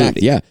 minutes of the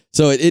movie. Yeah.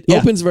 So it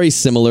opens very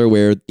similar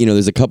where,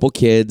 there's a couple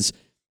kids.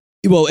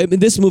 Well,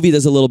 this movie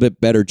does a little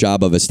bit better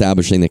job of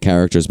establishing the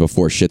characters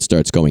before shit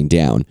starts going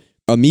down.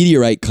 A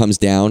meteorite comes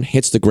down,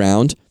 hits the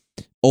ground.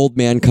 Old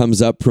man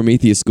comes up,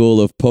 Prometheus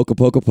School of Poka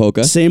Poka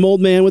Poka. Same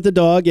old man with the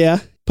dog, yeah.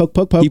 Poke,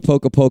 poke, poke. He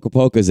Poka Poka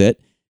Pokas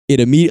it. It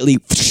immediately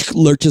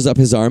lurches up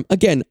his arm.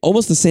 Again,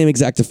 almost the same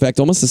exact effect,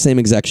 almost the same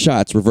exact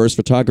shots. Reverse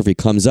photography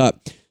comes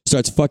up,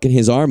 starts fucking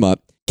his arm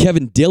up.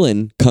 Kevin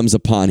Dillon comes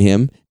upon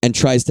him and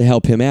tries to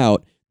help him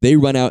out. They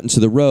run out into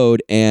the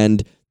road,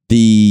 and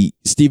the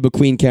Steve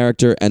McQueen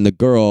character and the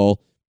girl,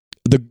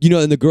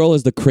 and the girl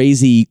is the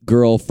crazy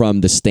girl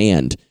from The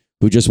Stand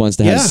who just wants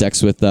to have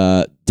sex with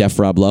Deaf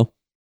Rob Lowe.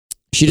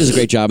 She does a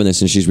great job in this,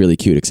 and she's really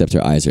cute, except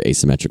her eyes are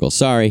asymmetrical.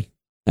 Sorry,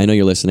 I know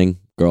you're listening,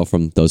 girl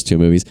from those two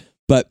movies.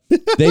 But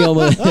they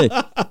almost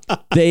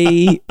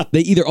they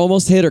either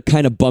almost hit or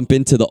kind of bump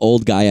into the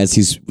old guy as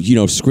he's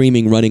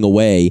screaming, running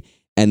away,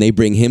 and they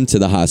bring him to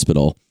the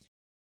hospital.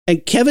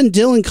 And Kevin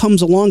Dillon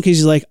comes along because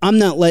he's like, I'm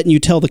not letting you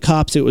tell the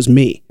cops it was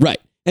me. Right.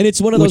 And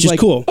it's one of those, which is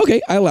cool.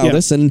 Okay, I allow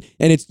this. And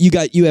it's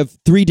you have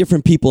 3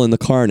 different people in the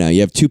car now. You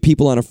have 2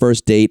 people on a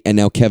first date, and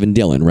now Kevin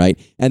Dillon, right?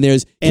 And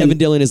Kevin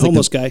Dillon is like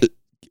homeless guy.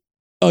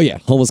 Oh yeah,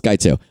 homeless guy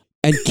too.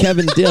 And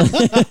Kevin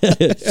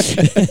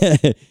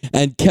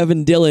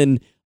Dillon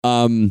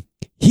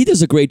he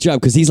does a great job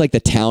because he's like the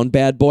town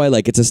bad boy.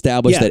 Like, it's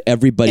established that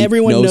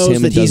everyone knows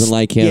him and doesn't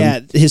like him.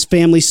 Yeah, his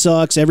family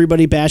sucks.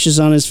 Everybody bashes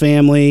on his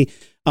family.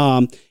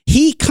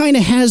 He kind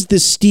of has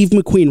this Steve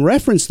McQueen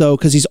reference though,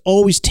 because he's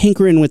always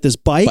tinkering with this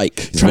bike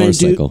trying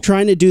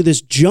to do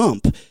this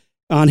jump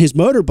on his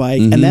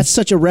motorbike, and that's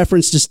such a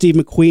reference to Steve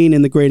McQueen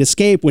in The Great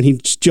Escape when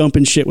he's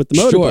jumping shit with the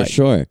motorbike.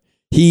 Sure.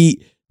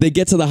 They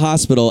get to the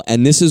hospital,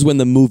 and this is when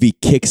the movie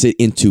kicks it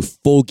into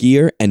full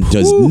gear and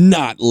does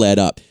not let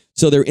up.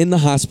 So they're in the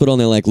hospital,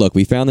 and they're like, look,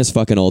 we found this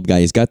fucking old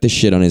guy. He's got this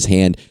shit on his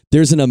hand.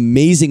 There's an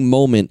amazing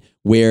moment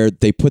where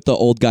they put the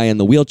old guy in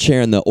the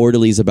wheelchair, and the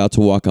orderly's about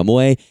to walk him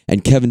away,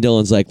 and Kevin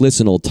Dillon's like,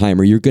 listen, old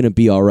timer, you're going to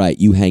be all right.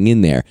 You hang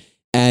in there.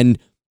 And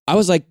I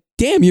was like,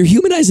 damn, you're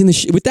humanizing the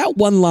shit with that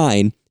one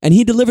line, and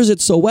he delivers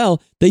it so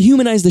well. They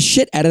humanize the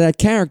shit out of that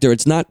character.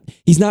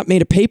 He's not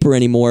made of paper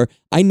anymore.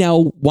 I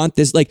now want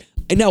this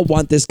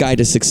guy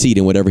to succeed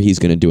in whatever he's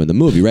going to do in the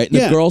movie, right? And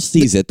the girl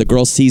sees it. The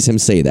girl sees him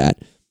say that.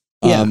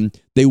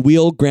 They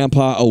wheel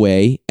Grandpa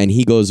away, and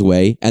he goes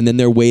away, and then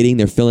they're waiting.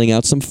 They're filling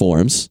out some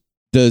forms.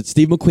 The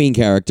Steve McQueen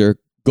character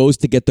goes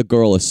to get the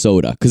girl a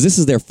soda, because this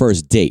is their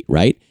first date,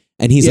 right?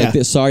 And he's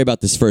like, sorry about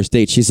this first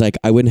date. She's like,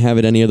 I wouldn't have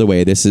it any other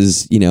way. This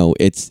is,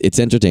 it's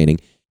entertaining.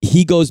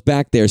 He goes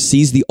back there,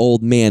 sees the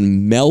old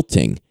man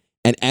melting,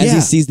 and as he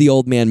sees the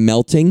old man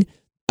melting,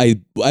 I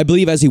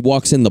believe as he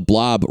walks in, the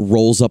Blob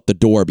rolls up the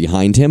door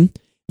behind him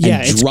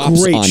and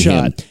drops on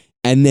him.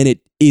 And then it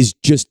is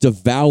just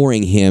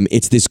devouring him.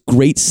 It's this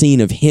great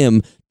scene of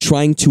him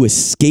trying to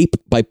escape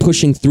by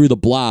pushing through the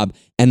Blob,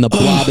 and the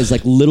Blob is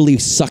like literally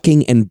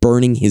sucking and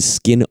burning his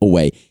skin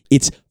away.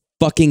 It's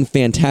fucking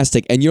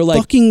fantastic. And you're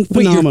like, wait,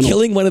 you're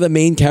killing one of the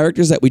main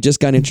characters that we just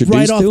got introduced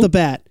right to? Right off the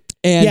bat.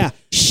 And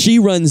she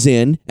runs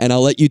in, and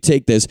I'll let you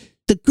take this.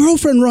 The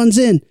girlfriend runs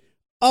in.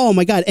 Oh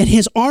my God. And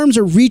his arms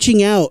are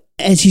reaching out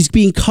as he's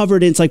being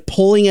covered, and it's like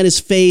pulling at his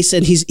face,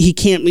 and he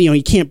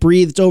can't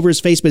breathe. It's over his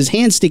face, but his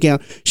hands stick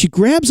out. She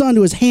grabs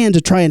onto his hand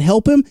to try and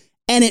help him,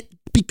 and it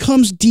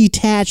becomes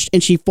detached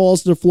and she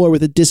falls to the floor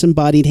with a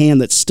disembodied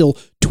hand that's still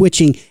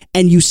twitching.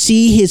 And you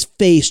see his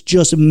face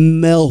just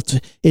melt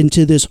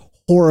into this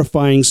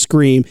horrifying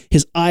scream.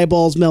 His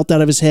eyeballs melt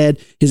out of his head.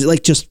 His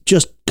like just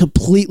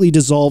completely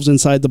dissolves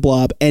inside the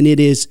blob. And it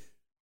is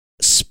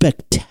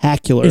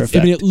spectacular effect.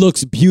 I mean, it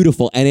looks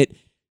beautiful. And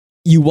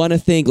you want to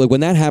think, like,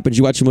 when that happens,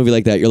 you watch a movie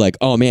like that, you're like,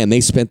 oh man,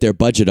 they spent their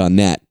budget on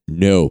that.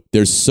 No,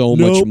 there's so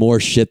much more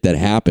shit that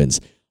happens.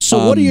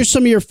 So what are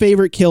some of your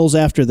favorite kills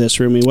after this,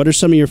 Rumi? What are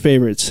some of your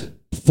favorites?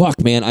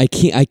 Fuck, man, I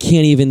can't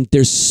even,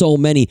 there's so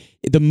many.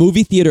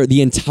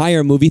 The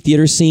entire movie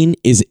theater scene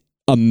is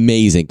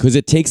amazing because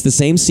it takes the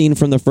same scene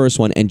from the first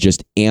one and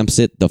just amps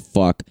it the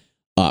fuck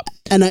up.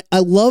 And I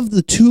love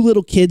the two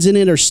little kids in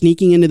it are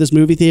sneaking into this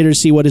movie theater to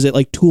see, what is it,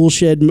 like Tool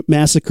Shed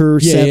Massacre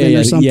 7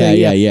 or something?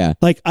 Yeah.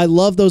 Like, I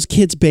love those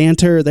kids'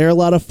 banter. They're a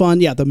lot of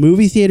fun. Yeah, the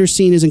movie theater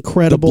scene is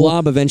incredible. The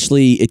blob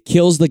eventually, it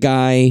kills the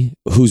guy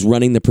who's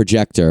running the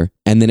projector,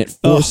 and then it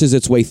forces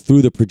its way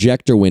through the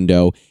projector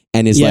window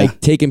and is like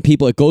taking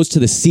people. It goes to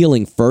the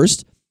ceiling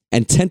first,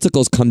 and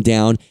tentacles come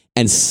down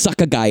and suck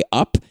a guy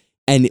up.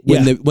 And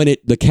when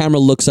the camera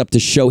looks up to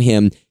show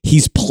him,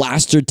 he's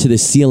plastered to the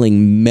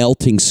ceiling,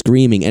 melting,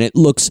 screaming, and it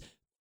looks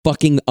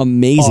fucking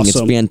amazing.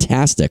 Awesome. It's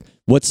fantastic.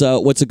 What's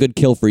a good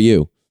kill for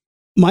you?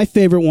 My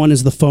favorite one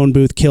is the phone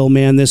booth kill,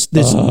 man. This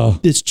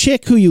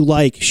chick who you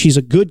like, she's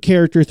a good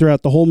character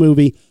throughout the whole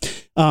movie.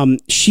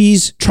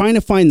 She's trying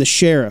to find the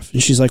sheriff,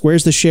 and she's like,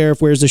 "Where's the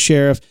sheriff? Where's the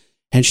sheriff?"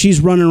 And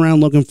she's running around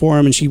looking for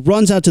him, and she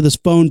runs out to this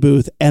phone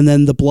booth, and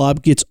then the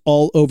blob gets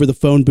all over the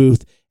phone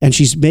booth, and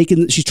she's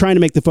trying to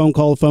make the phone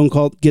call. Phone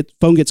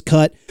gets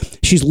cut.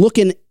 She's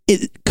looking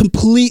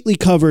completely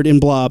covered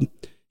in blob.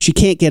 She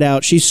can't get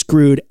out. She's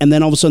screwed. And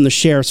then all of a sudden, the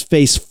sheriff's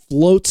face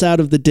floats out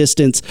of the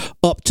distance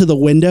up to the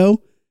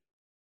window,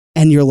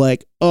 and you're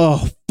like,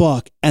 "Oh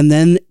fuck!" And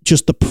then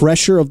just the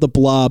pressure of the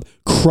blob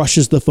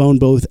crushes the phone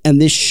booth,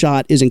 and this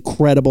shot is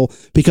incredible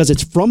because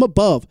it's from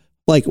above,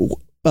 like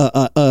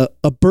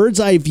a bird's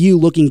eye view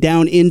looking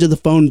down into the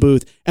phone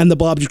booth, and the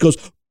blob just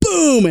goes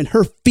boom, and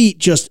her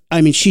feet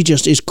she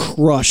just is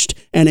crushed,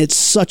 and it's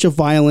such a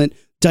violent,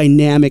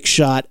 dynamic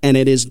shot, and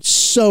it is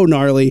so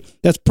gnarly.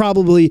 That's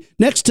probably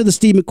next to the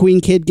Steve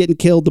McQueen kid getting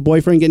killed, the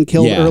boyfriend getting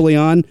killed early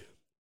on.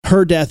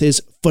 Her death is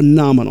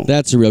phenomenal.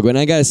 That's a real good. And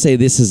I gotta say,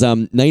 this is I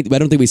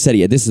don't think we said it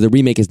yet. This is the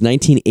remake is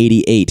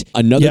 1988.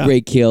 Another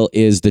great kill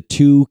is the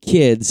two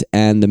kids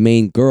and the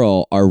main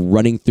girl are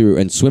running through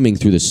and swimming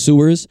through the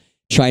sewers,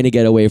 trying to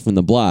get away from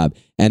the blob.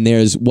 And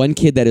there's one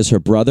kid that is her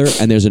brother,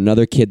 and there's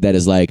another kid that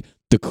is like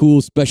the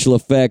cool special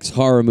effects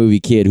horror movie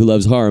kid who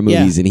loves horror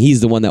movies, and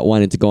he's the one that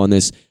wanted to go on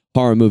this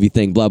horror movie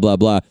thing, blah, blah,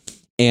 blah.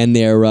 And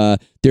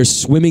they're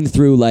swimming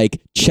through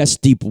like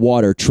chest deep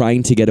water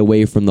trying to get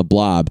away from the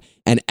blob.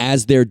 And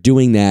as they're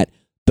doing that,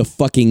 the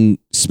fucking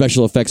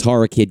special effects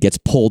horror kid gets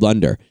pulled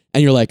under.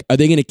 And you're like, are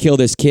they going to kill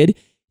this kid?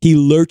 He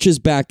lurches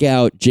back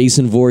out,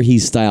 Jason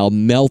Voorhees style,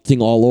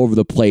 melting all over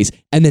the place,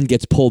 and then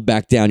gets pulled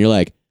back down. You're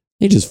like,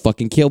 they just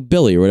fucking killed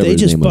Billy or whatever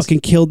his name was. They just fucking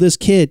killed this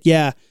kid,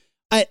 yeah.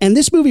 And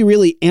this movie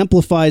really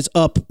amplifies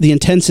up the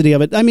intensity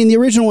of it. I mean, the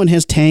original one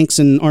has tanks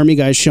and army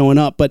guys showing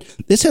up, but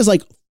this has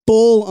like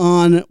full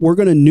on, we're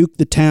going to nuke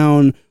the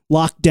town,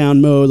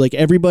 lockdown mode. Like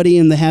everybody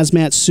in the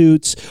hazmat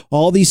suits,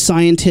 all these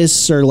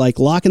scientists are like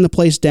locking the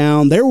place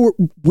down. They're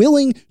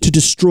willing to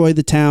destroy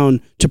the town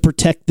to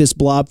protect this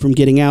blob from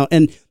getting out.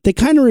 And they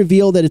kind of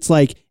reveal that it's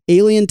like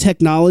alien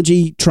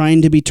technology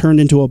trying to be turned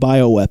into a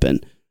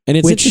bioweapon. And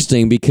it's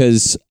interesting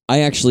because I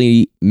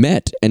actually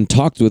met and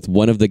talked with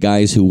one of the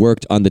guys who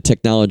worked on the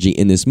technology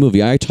in this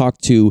movie. I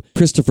talked to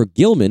Christopher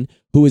Gilman,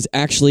 who is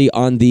actually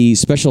on the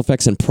special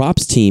effects and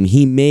props team.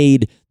 He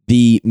made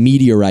the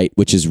Meteorite,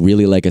 which is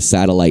really like a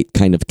satellite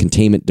kind of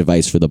containment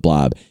device for the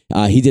blob.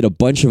 He did a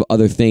bunch of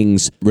other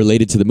things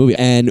related to the movie.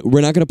 And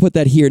we're not going to put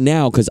that here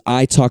now because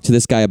I talked to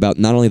this guy about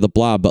not only the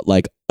blob, but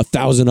like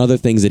 1,000 other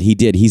things that he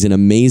did. He's an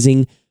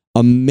amazing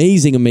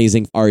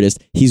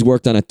artist. He's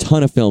worked on a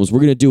ton of films. We're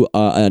going to do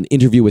an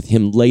interview with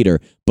him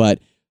later, but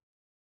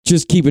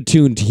just keep it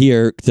tuned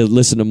here to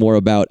listen to more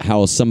about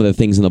how some of the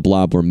things in the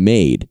blob were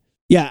made.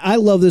 Yeah, I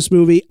love this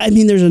movie. I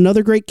mean, there's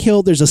another great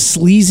kill. There's a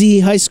sleazy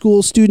high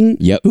school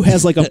student who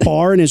has like a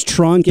bar in his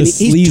trunk. And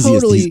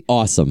he's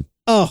awesome.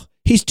 Oh,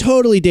 he's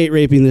totally date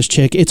raping this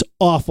chick. It's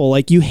awful.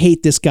 Like, you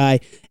hate this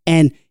guy.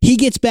 And he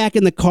gets back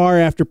in the car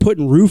after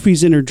putting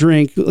roofies in her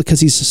drink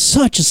because he's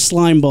such a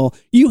slime ball.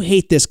 You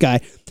hate this guy.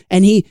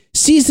 And he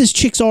sees this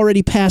chick's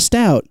already passed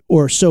out,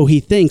 or so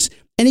he thinks.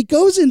 And he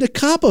goes into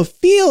cop a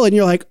feel, and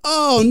you're like,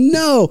 oh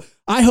no,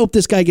 I hope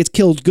this guy gets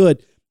killed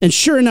good. And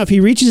sure enough,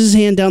 he reaches his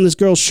hand down this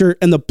girl's shirt,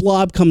 and the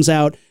blob comes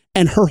out,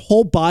 and her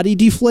whole body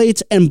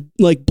deflates, and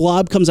like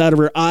blob comes out of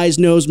her eyes,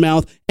 nose,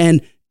 mouth,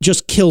 and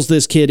just kills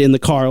this kid in the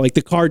car. Like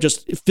the car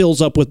just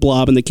fills up with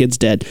blob, and the kid's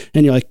dead.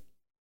 And you're like,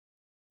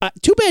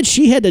 too bad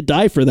she had to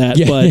die for that.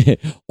 But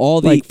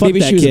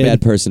maybe she was a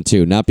bad person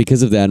too. Not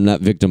because of that. I'm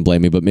not victim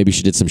blaming, but maybe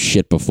she did some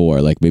shit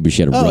before. Like maybe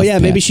she had a rough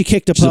patch. Maybe she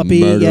kicked a puppy.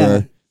 She's a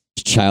murderer,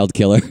 child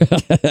killer.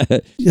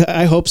 Yeah,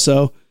 I hope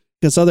so,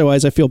 because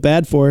otherwise I feel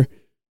bad for her.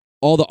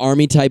 all the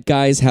army type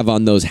guys have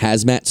on those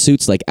hazmat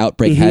suits, like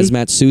outbreak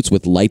hazmat suits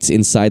with lights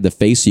inside the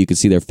face so you can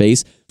see their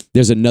face.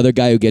 There's another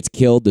guy who gets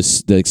killed. The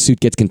suit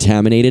gets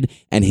contaminated,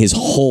 and his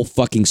whole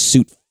fucking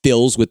suit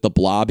fills with the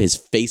blob. His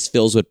face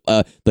fills with,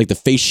 like the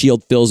face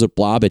shield fills with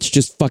blob. It's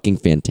just fucking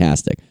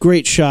fantastic.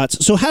 Great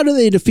shots. So how do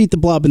they defeat the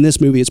blob in this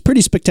movie? It's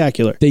pretty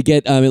spectacular. They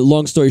get,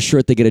 long story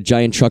short, they get a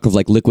giant truck of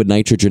like liquid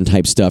nitrogen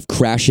type stuff,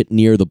 crash it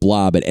near the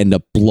blob, and end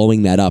up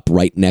blowing that up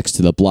right next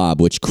to the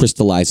blob, which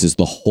crystallizes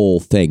the whole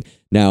thing.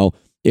 Now,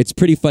 it's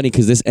pretty funny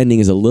because this ending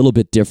is a little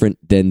bit different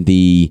than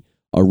the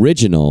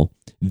original.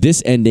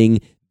 This ending,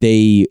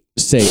 they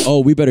say, oh,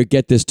 we better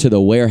get this to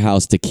the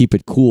warehouse to keep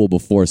it cool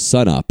before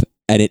sunup.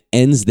 And it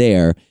ends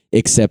there,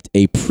 except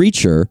a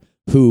preacher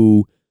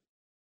who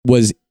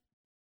was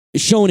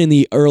shown in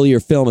the earlier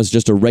film as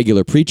just a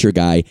regular preacher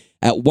guy.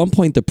 At one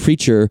point, the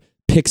preacher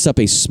picks up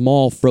a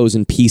small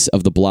frozen piece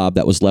of the blob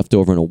that was left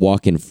over in a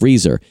walk-in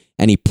freezer,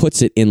 and he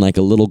puts it in like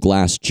a little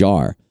glass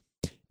jar.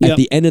 At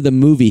the end of the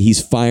movie,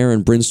 he's fire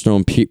and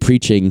brimstone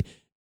preaching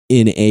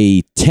in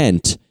a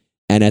tent,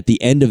 and at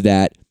the end of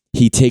that,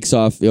 he takes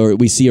off, or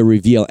we see a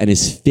reveal, and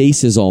his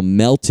face is all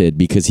melted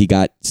because he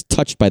got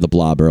touched by the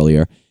blob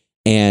earlier.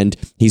 And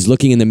he's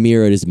looking in the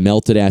mirror at his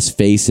melted ass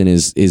face and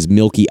his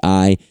milky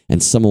eye,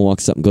 and someone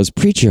walks up and goes,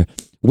 "Preacher,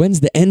 when's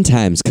the end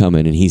times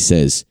coming?" And he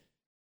says,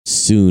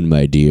 "Soon,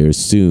 my dear,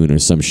 soon," or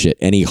some shit.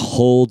 And he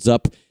holds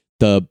up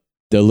the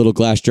little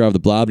glass jar of the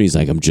blob, and he's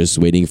like, "I'm just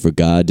waiting for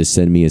God to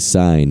send me a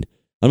sign."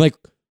 I'm like,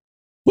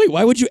 wait,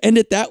 why would you end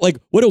it that? Like,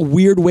 what a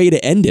weird way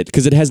to end it,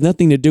 because it has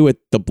nothing to do with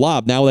the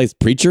blob. Now, like,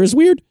 preacher is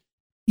weird?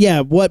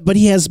 Yeah, but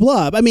he has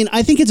blob. I mean,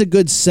 I think it's a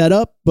good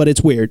setup, but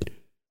it's weird.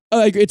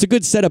 It's a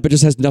good setup. It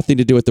just has nothing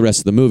to do with the rest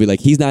of the movie.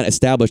 Like, he's not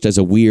established as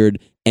a weird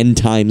end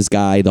times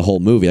guy the whole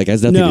movie. Like, it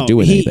has nothing to do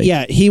with anything.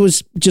 Yeah, he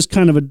was just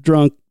kind of a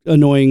drunk,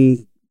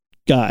 annoying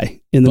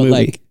guy in the movie.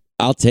 Like,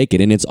 I'll take it,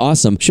 and it's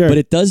awesome. Sure. But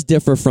it does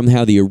differ from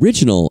how the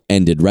original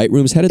ended, right,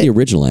 Rooms? How did the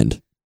original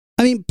end?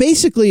 I mean,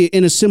 basically,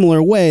 in a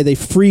similar way, they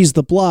freeze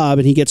the blob,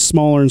 and he gets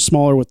smaller and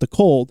smaller with the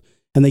cold.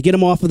 And they get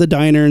him off of the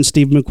diner, and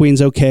Steve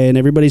McQueen's okay, and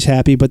everybody's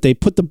happy, but they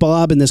put the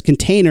blob in this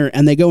container,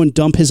 and they go and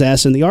dump his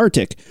ass in the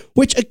Arctic,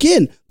 which,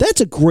 again,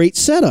 that's a great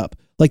setup.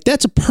 Like,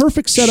 that's a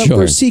perfect setup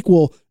for a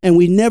sequel, and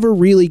we never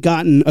really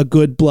gotten a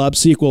good Blob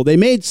sequel. They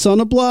made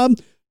Son of Blob.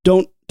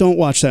 Don't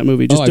watch that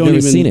movie. Just I've don't never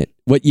even seen it.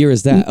 What year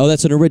is that? Oh,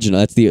 that's an original.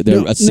 That's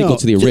a sequel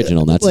to the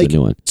original. That's like, the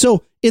new one.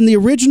 So, in the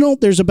original,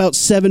 there's about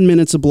 7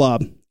 minutes of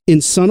Blob.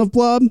 In Son of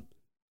Blob,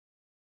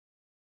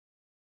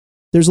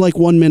 there's like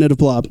 1 minute of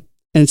Blob.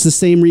 And it's the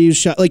same reused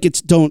shot. Like,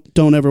 it's don't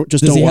ever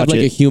just Does don't he watch have like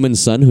it. A human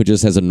son who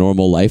just has a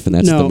normal life, and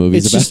that's what the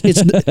movie's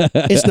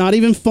about? It's not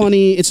even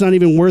funny. It's not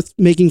even worth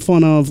making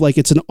fun of. Like,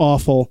 it's an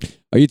awful.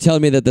 Are you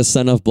telling me that the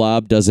son of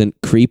Blob doesn't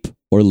creep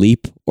or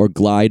leap or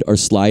glide or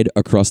slide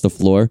across the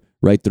floor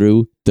right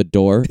through the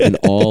door and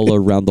all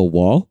around the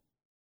wall?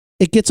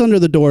 It gets under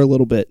the door a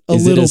little bit. A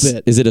little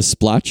bit. Is it a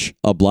splotch?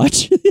 A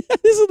blotch? These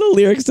are the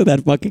lyrics to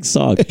that fucking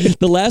song.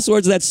 The last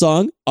words of that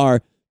song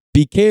are,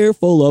 "Be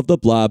careful of the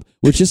blob,"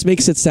 which just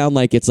makes it sound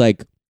like it's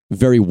like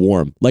very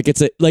warm. Like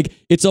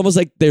it's almost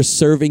like they're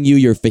serving you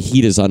your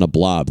fajitas on a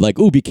blob. Like,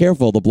 ooh, be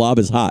careful, the blob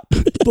is hot.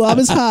 Blob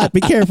is hot.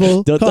 Be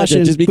careful. Don't Caution, touch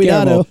it. Just be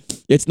cuidado. careful.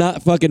 It's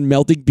not fucking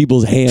melting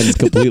people's hands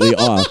completely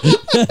off.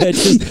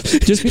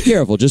 just be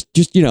careful. Just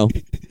you know.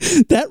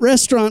 That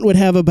restaurant would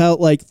have about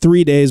like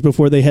 3 days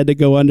before they had to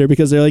go under,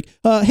 because they're like,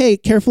 hey,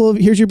 careful,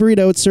 here's your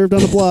burrito. It's served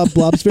on a blob.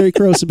 Blob's very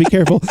gross, so be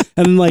careful.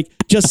 And then like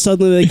just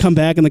suddenly they come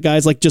back and the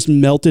guy's like just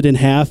melted in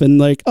half and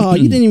like, oh,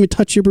 you didn't even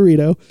touch your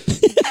burrito.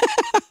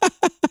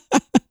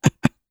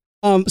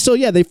 So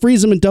yeah, they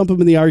freeze him and dump him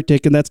in the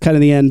Arctic, and that's kind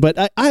of the end.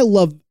 But I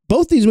love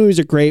both these movies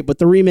are great, but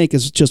the remake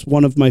is just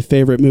one of my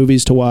favorite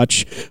movies to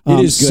watch. It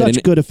is good.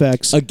 Such good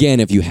effects. Again,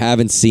 if you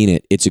haven't seen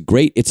it, it's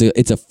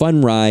a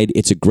fun ride.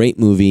 It's a great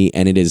movie,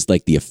 and it is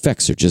like the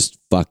effects are just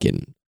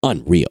fucking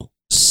unreal.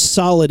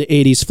 Solid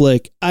 80s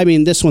flick. I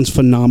mean, this one's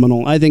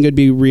phenomenal. I think it'd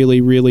be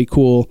really, really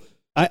cool.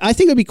 I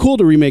think it'd be cool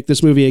to remake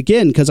this movie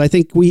again, because I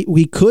think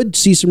we could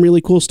see some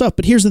really cool stuff.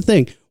 But here's the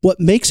thing.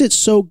 What makes it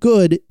so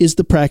good is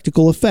the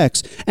practical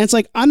effects. And it's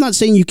like, I'm not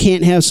saying you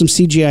can't have some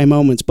CGI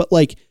moments, but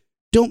like,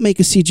 don't make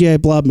a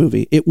CGI Blob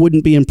movie. It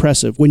wouldn't be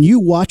impressive. When you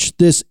watch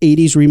this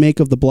 80s remake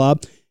of the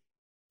Blob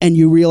and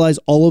you realize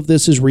all of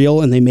this is real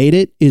and they made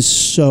it, is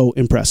so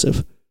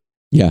impressive.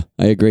 Yeah,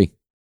 I agree.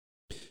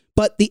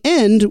 But the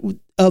end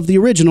of the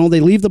original,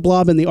 they leave the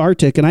Blob in the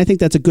Arctic, and I think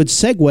that's a good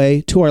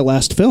segue to our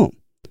last film.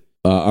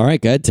 All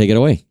right, go ahead. Take it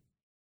away.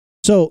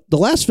 So the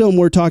last film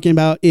we're talking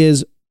about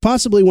is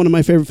possibly one of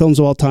my favorite films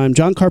of all time,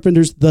 John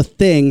Carpenter's The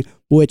Thing,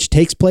 which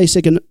takes place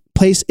in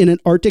an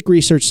Arctic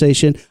research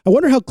station. I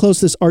wonder how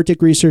close this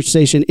Arctic research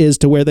station is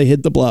to where they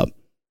hid the blob.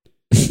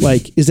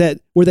 Like,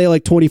 were they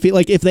like 20 feet?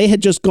 Like, if they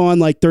had just gone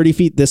like 30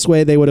 feet this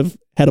way, they would have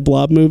had a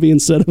blob movie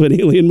instead of an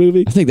alien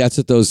movie. I think that's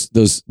what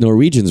those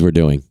Norwegians were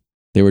doing.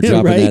 They were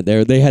dropping that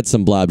there. They had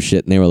some blob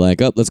shit, and they were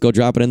like, "Oh, let's go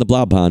drop it in the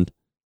blob pond."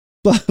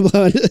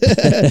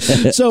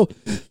 So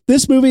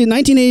This movie, in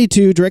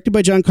 1982, directed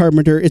by John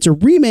Carpenter, it's a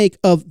remake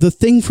of The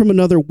Thing from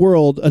Another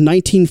World, a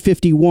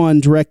 1951,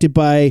 directed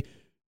by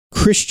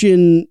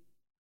Christian...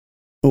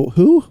 Oh,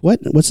 who? What?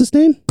 What's his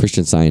name?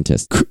 Christian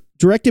Scientist.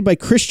 Directed by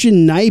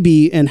Christian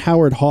Nyby and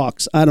Howard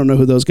Hawks. I don't know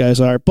who those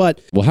guys are, but...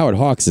 Well, Howard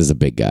Hawks is a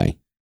big guy.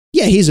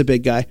 Yeah, he's a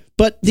big guy.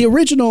 But the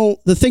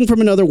original, The Thing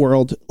from Another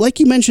World, like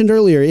you mentioned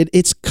earlier,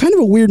 it's kind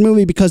of a weird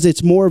movie because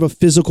it's more of a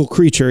physical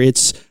creature.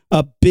 It's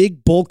a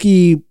big,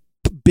 bulky,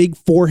 big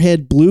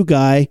forehead blue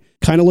guy.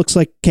 Kind of looks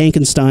like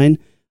Kankenstein.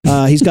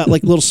 He's got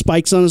like little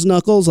spikes on his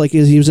knuckles, like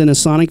he was in a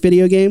Sonic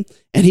video game.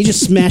 And he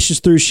just smashes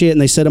through shit and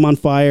they set him on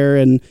fire.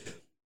 And,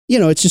 you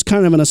know, it's just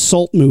kind of an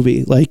assault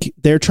movie. Like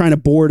they're trying to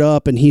board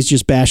up and he's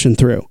just bashing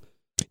through.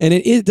 And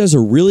it does a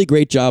really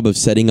great job of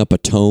setting up a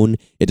tone.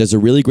 It does a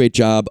really great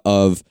job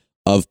of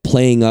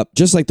playing up,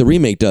 just like the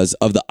remake does,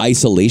 of the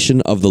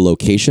isolation of the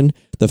location.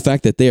 The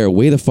fact that they are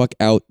way the fuck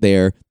out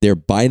there, they're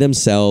by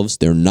themselves,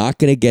 they're not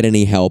going to get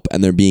any help,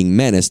 and they're being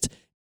menaced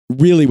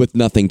really with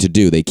nothing to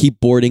do. They keep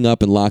boarding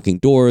up and locking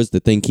doors.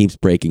 The thing keeps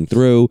breaking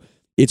through.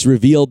 It's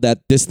revealed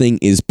that this thing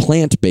is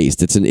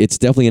plant-based. It's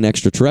definitely an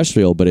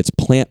extraterrestrial, but it's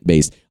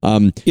plant-based.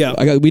 We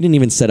didn't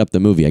even set up the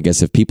movie, I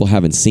guess, if people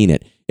haven't seen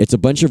it. It's a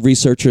bunch of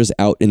researchers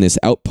out in this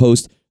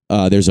outpost.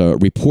 There's a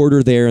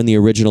reporter there in the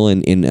original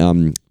in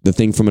The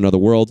Thing from Another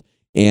World,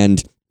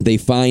 and they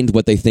find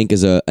what they think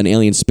is an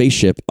alien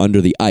spaceship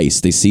under the ice.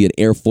 They see an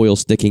airfoil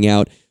sticking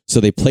out, so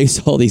they place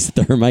all these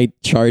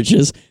thermite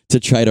charges to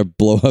try to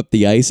blow up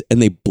the ice,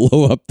 and they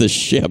blow up the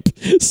ship.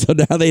 So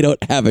now they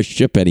don't have a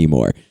ship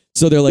anymore.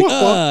 So they're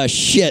like,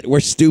 shit, we're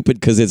stupid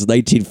because it's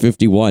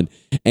 1951.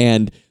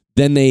 And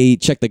then they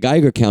check the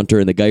Geiger counter,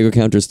 and the Geiger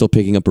counter is still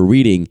picking up a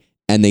reading,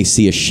 and they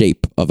see a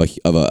shape of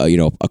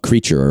a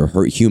creature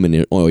or a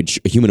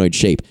humanoid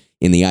shape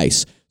in the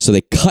ice. So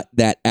they cut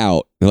that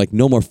out. They're like,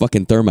 no more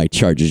fucking thermite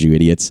charges, you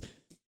idiots.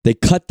 They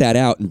cut that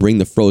out and bring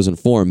the frozen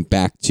form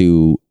back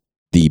to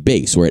the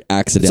base where it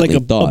accidentally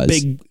thaws.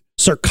 It's like a big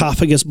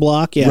sarcophagus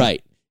block, yeah.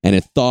 Right. And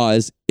it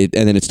thaws, and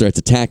then it starts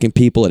attacking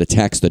people. It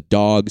attacks the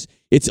dogs.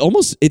 It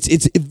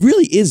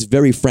really is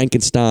very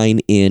Frankenstein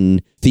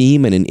in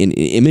theme and in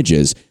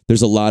images.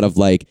 There's a lot of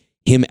like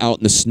him out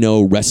in the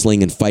snow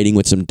wrestling and fighting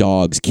with some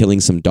dogs, killing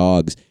some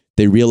dogs.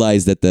 They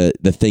realize that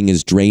the thing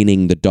is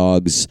draining the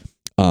dogs'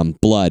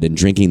 blood and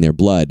drinking their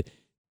blood.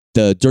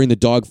 During the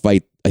dog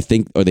fight, I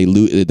think,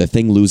 the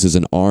thing loses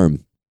an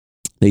arm.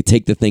 They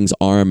take the thing's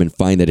arm and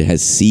find that it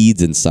has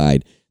seeds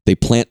inside. They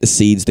plant the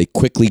seeds, they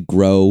quickly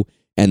grow,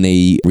 and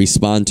they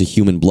respond to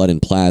human blood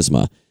and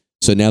plasma.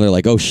 So now they're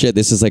like, oh shit,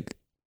 this is like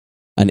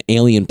an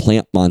alien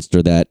plant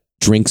monster that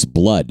drinks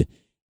blood.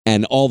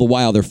 And all the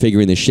while they're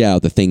figuring this shit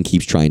out, the thing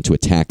keeps trying to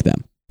attack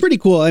them. Pretty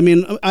cool. I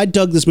mean, I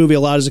dug this movie a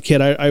lot as a kid.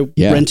 I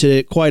rented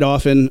it quite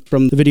often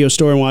from the video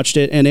store and watched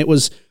it. And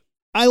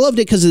I loved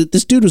it because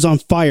this dude was on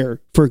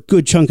fire for a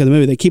good chunk of the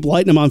movie. They keep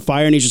lighting him on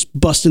fire and he's just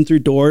busting through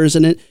doors.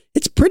 And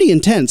it's pretty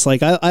intense.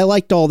 Like I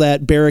liked all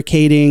that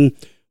barricading,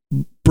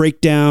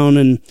 breakdown,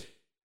 and,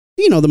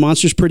 you know, the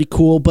monster's pretty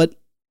cool. But,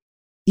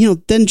 you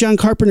know, then John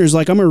Carpenter's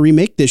like, I'm going to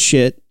remake this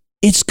shit.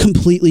 It's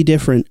completely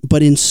different,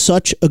 but in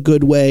such a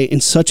good way, in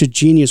such a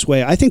genius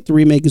way. I think the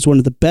remake is one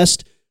of the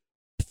best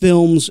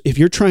films if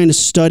you're trying to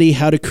study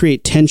how to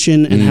create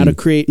tension and how to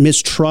create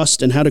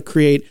mistrust and how to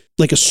create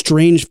like a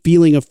strange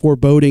feeling of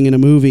foreboding in a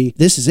movie.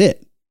 This is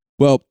it.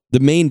 Well, the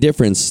main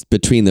difference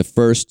between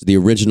the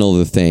original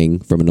The Thing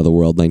from Another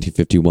World,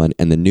 1951,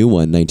 and the new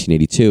one,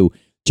 1982,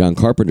 John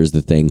Carpenter's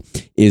The Thing,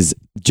 is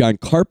John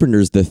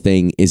Carpenter's The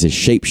Thing is a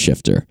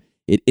shapeshifter.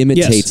 It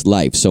imitates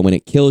life. So when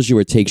it kills you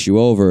or takes you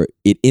over,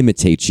 it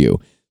imitates you.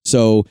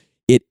 So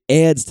it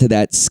adds to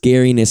that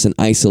scariness and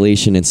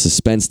isolation and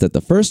suspense that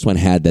the first one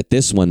had, that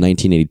this one,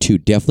 1982,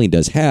 definitely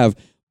does have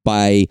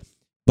by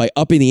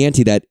upping the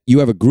ante that you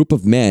have a group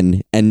of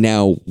men and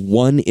now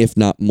one, if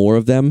not more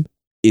of them,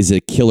 is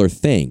a killer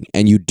thing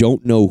and you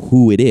don't know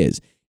who it is.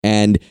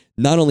 And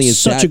not only is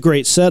such a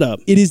great setup,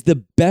 it is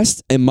the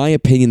best, in my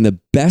opinion, the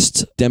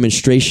best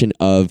demonstration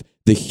of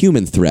the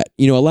human threat.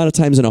 You know, a lot of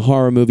times in a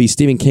horror movie,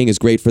 Stephen King is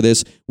great for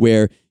this,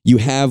 where you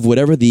have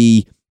whatever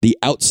the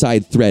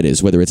outside threat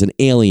is, whether it's an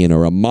alien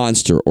or a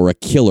monster or a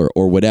killer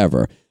or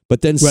whatever,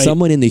 but then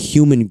someone in the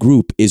human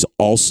group is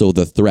also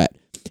the threat.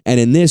 And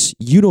in this,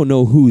 you don't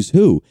know who's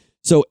who.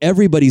 So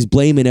everybody's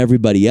blaming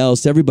everybody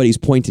else. Everybody's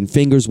pointing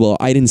fingers. Well,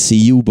 I didn't see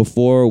you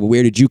before.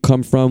 Where did you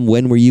come from?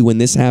 When were you when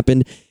this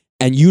happened?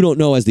 And you don't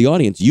know, as the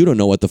audience, you don't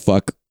know what the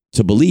fuck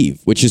to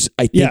believe, which is,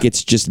 I think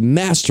it's just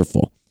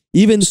masterful.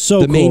 Even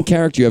the main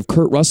character, you have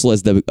Kurt Russell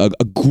as a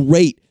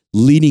great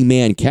leading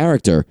man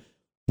character.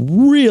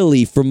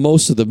 Really, for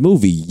most of the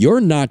movie,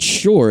 you're not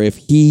sure if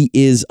he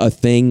is a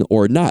thing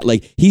or not.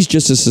 Like, he's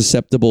just as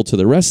susceptible to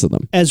the rest of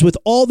them. As with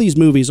all these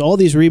movies, all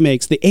these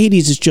remakes, the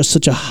 80s is just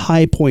such a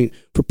high point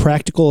for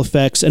practical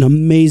effects and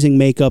amazing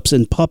makeups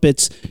and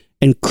puppets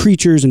and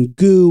creatures and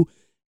goo.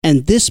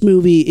 And this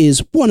movie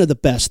is one of the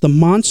best. The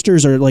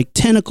monsters are like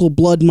tentacle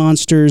blood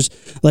monsters.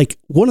 Like,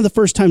 one of the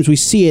first times we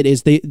see it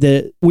is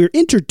we're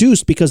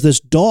introduced because this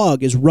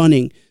dog is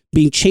running,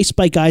 being chased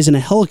by guys in a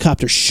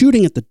helicopter,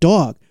 shooting at the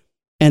dog.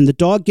 And the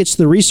dog gets to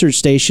the research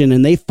station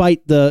and they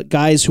fight the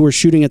guys who are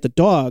shooting at the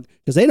dog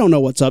because they don't know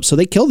what's up. So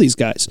they kill these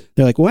guys.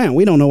 They're like, wow,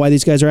 we don't know why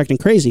these guys are acting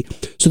crazy.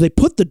 So they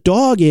put the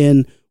dog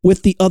in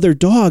with the other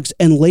dogs.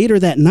 And later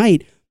that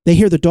night, they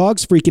hear the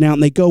dogs freaking out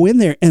and they go in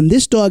there. And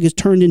this dog is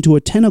turned into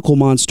a tentacle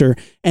monster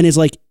and is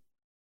like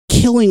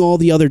killing all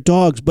the other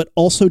dogs, but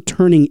also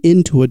turning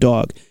into a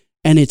dog.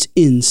 And it's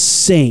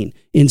insane,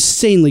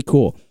 insanely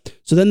cool.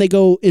 So then they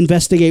go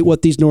investigate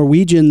what these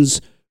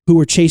Norwegians who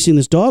were chasing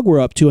this dog were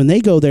up to, and they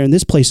go there, and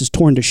this place is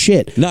torn to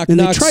shit. Knock, and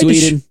knock,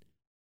 Sweden.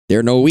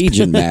 They're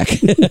Norwegian, Mac.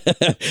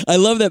 I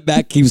love that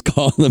Mac keeps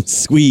calling them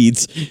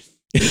Swedes.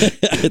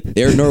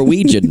 They're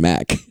Norwegian,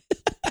 Mac.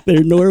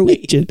 They're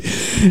Norwegian.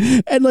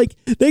 And like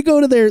they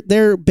go to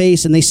their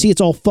base and they see it's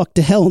all fucked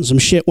to hell and some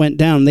shit went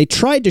down. They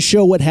tried to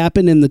show what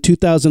happened in the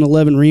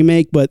 2011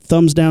 remake, but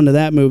thumbs down to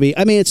that movie.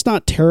 I mean, it's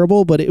not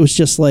terrible, but it was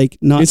just like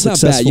not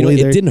successful. It's not bad.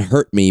 It didn't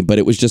hurt me, but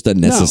it was just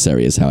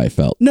unnecessary is how I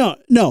felt. No.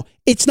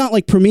 It's not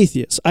like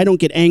Prometheus. I don't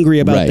get angry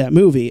about that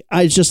movie.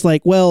 I was just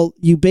like, well,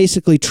 you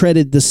basically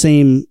treaded the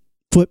same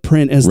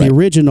footprint as the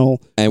original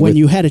and when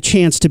you had a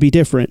chance to be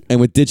different. And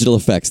with digital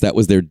effects, that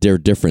was their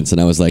difference. And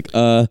I was like,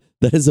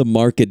 that is a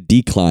marked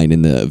decline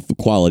in the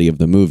quality of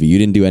the movie. You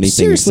didn't do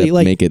anything except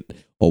make it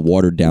a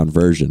watered down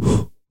version.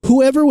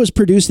 Whoever was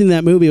producing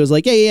that movie was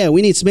like, yeah,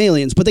 we need some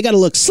aliens, but they got to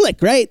look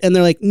slick, right? And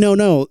they're like,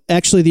 no,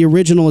 actually the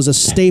original is a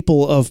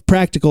staple of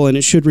practical and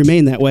it should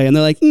remain that way. And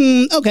they're like,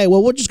 okay,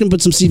 well, we're just going to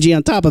put some CG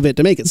on top of it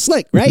to make it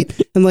slick, right?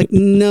 And like,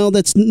 no,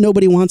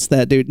 nobody wants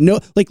that, dude. No,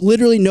 like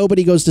literally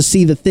nobody goes to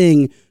see The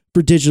Thing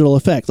for digital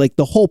effect. Like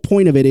the whole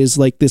point of it is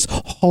like this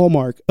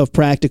hallmark of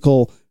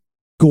practical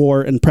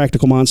gore and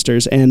practical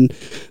monsters. And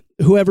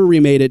whoever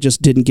remade it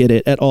just didn't get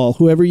it at all.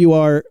 Whoever you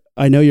are,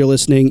 I know you're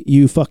listening.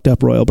 You fucked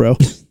up, Royal, bro.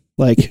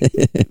 Like,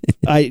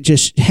 I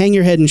just hang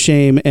your head in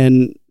shame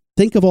and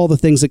think of all the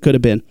things that could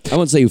have been. I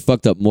won't say you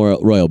fucked up more,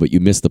 Royal, but you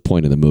missed the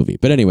point of the movie.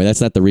 But anyway,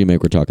 that's not the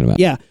remake we're talking about.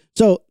 Yeah.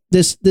 So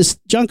this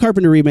John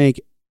Carpenter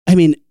remake, I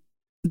mean,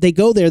 they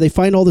go there, they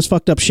find all this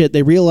fucked up shit.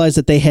 They realize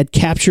that they had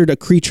captured a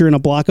creature in a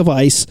block of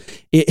ice.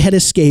 It had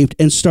escaped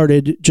and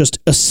started just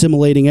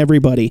assimilating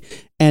everybody.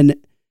 And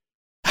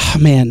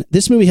man,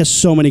 this movie has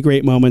so many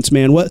great moments,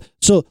 man.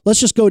 So let's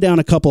just go down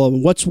a couple of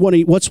them. What's one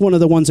of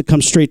the ones that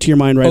comes straight to your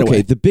mind right away?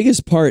 Okay, the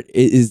biggest part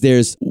is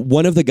there's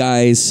one of the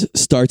guys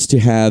starts to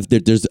have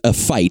there's a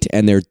fight,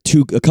 and a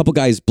couple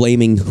guys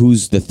blaming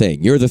who's the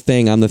thing. You're the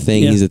thing, I'm the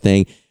thing, he's the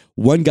thing.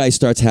 One guy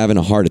starts having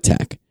a heart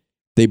attack.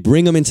 They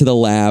bring him into the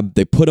lab.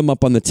 They put him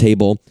up on the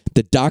table.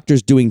 The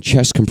doctor's doing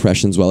chest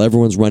compressions while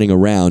everyone's running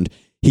around.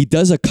 He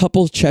does a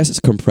couple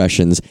chest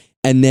compressions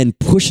and then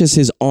pushes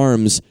his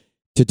arms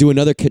to do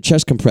another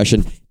chest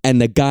compression,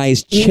 and the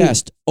guy's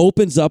chest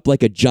opens up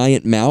like a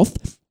giant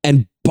mouth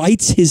and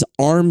bites his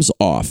arms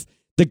off.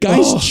 The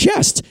guy's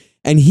chest,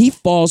 and he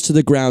falls to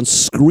the ground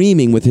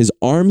screaming with his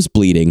arms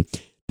bleeding.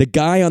 The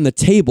guy on the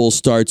table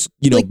starts,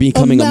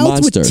 becoming a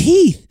monster. With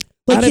teeth.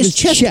 Like out his of his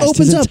chest opens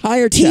his up,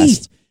 entire teeth,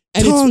 chest.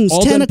 And tongues, it's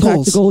all tentacles. done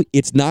practical.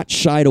 It's not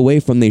shied away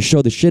from. They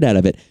show the shit out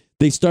of it.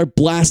 They start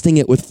blasting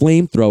it with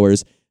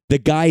flamethrowers. The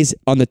guy's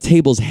on the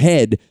table's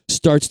head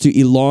starts to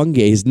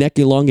elongate. His neck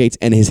elongates,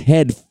 and his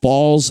head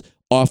falls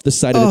off the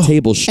side of the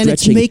table, stretching. And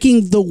it's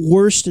making the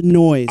worst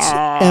noise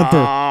ever.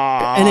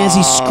 And as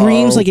he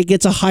screams, like it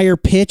gets a higher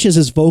pitch as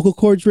his vocal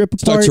cords rip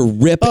apart. Starts to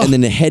rip, and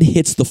then the head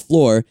hits the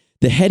floor.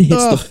 The head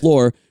hits the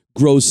floor,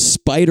 grows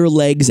spider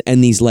legs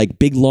and these like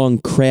big long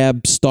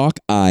crab stalk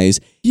eyes.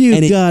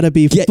 You gotta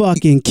be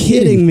fucking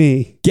kidding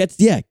me.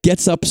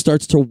 Gets up,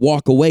 starts to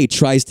walk away,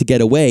 tries to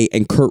get away,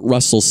 and Kurt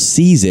Russell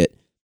sees it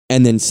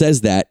and then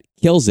says that,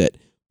 kills it.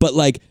 But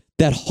like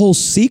that whole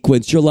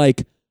sequence, you're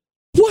like,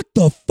 what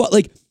the fuck?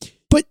 Like,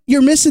 but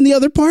you're missing the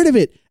other part of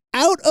it.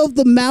 Out of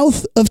the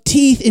mouth of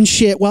teeth and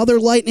shit while they're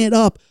lighting it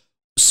up,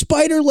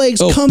 spider legs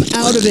come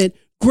out of it,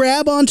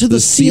 grab onto the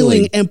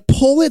ceiling and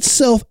pull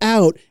itself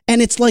out,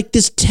 and it's like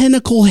this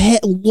tentacle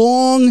head,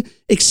 long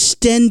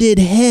extended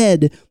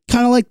head,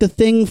 kind of like the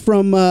thing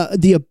from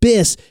The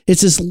Abyss.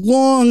 It's this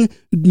long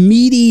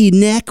meaty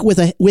neck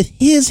with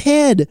his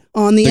head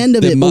on the end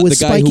of it, but with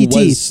spiky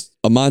teeth. Was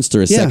a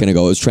monster a second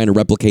ago was trying to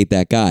replicate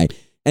that guy,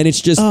 and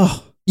it's just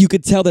you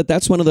could tell that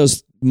that's one of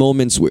those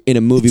moments in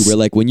a movie where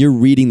like when you're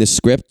reading the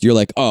script, you're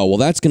like, oh well,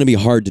 that's going to be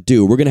hard to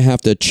do. We're going to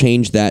have to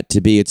change that to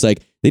be. It's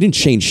like they didn't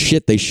change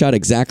shit. They shot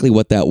exactly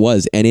what that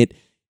was, and it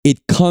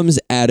comes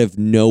out of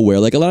nowhere.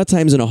 Like a lot of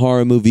times in a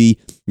horror movie,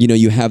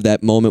 you have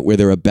that moment where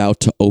they're about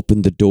to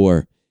open the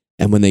door,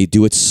 and when they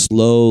do it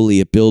slowly,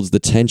 it builds the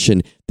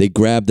tension. They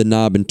grab the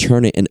knob and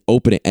turn it and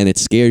open it, and it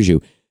scares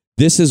you.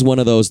 This is one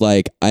of those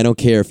like, I don't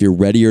care if you're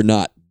ready or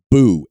not,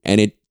 boo,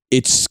 and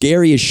it's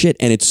scary as shit,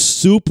 and it's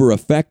super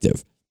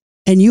effective.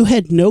 And you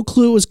had no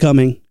clue it was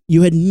coming.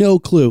 You had no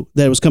clue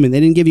that it was coming. They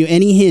didn't give you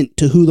any hint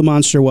to who the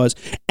monster was,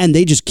 and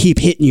they just keep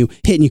hitting you.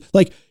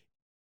 Like,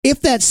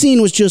 if that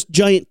scene was just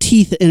giant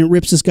teeth and it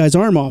rips this guy's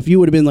arm off, you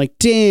would have been like,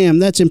 damn,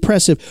 that's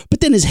impressive.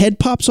 But then his head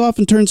pops off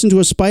and turns into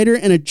a spider,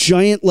 and a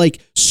giant,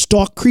 like,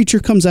 stalk creature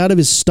comes out of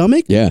his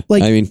stomach. Yeah,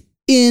 like, I mean,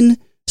 insane.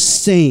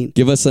 insane.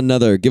 Give us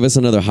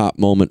another hot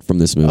moment from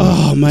this movie.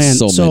 Oh man,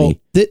 so many.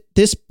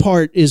 This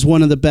part is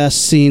one of the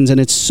best scenes, and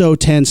it's so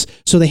tense.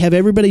 So they have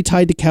everybody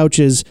tied to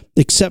couches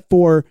except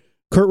for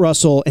Kurt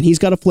Russell, and he's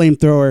got a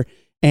flamethrower,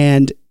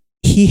 and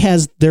he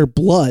has their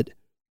blood.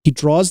 He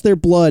draws their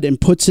blood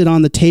and puts it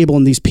on the table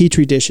in these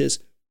petri dishes,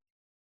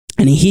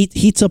 and he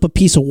heats up a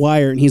piece of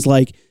wire, and he's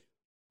like,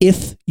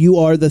 if you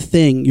are the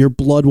thing, your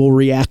blood will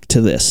react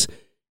to this.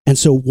 And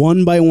so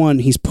one by one,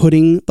 he's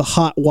putting the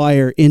hot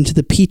wire into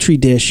the petri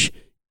dish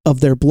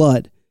of their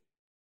blood.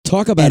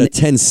 Talk about a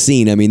tense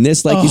scene. I mean,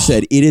 this, like you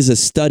said, it is a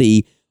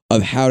study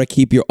of how to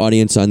keep your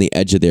audience on the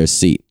edge of their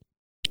seat.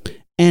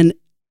 And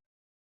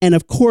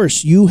of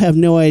course, you have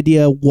no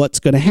idea what's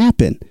going to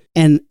happen.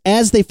 And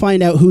as they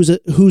find out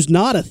who's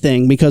not a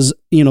thing, because,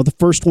 you know, the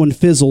first one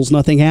fizzles,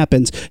 nothing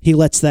happens, he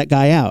lets that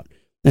guy out.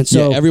 And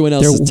so everyone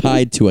else is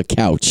tied to a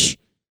couch.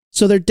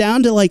 So they're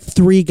down to like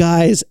 3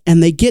 guys,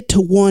 and they get to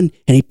one,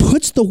 and he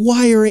puts the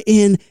wire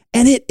in,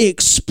 and it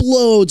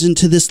explodes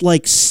into this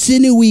like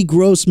sinewy,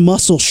 gross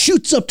muscle,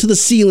 shoots up to the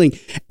ceiling,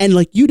 and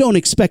like you don't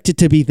expect it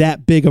to be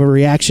that big of a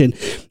reaction.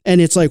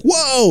 And it's like,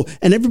 whoa!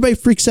 And everybody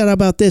freaks out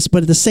about this,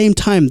 but at the same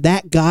time,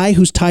 that guy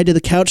who's tied to the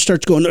couch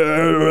starts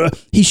going,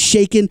 he's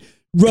shaking,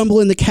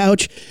 rumbling the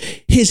couch.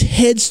 His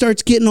head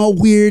starts getting all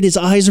weird. His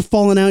eyes are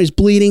falling out. He's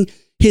bleeding.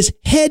 His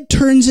head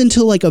turns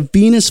into like a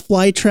Venus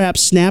flytrap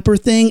snapper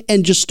thing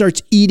and just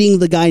starts eating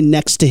the guy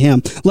next to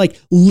him, like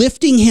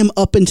lifting him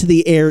up into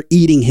the air,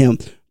 eating him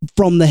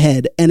from the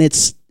head. And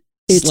it's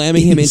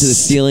slamming him into the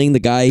ceiling.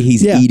 The guy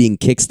he's eating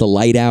kicks the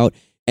light out.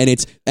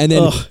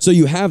 So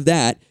you have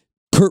that.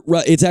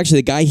 It's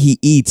actually the guy he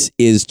eats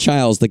is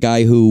Childs, the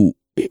guy who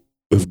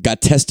got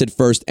tested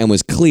first and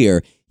was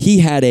clear. He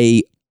had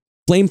a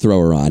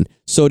flamethrower on.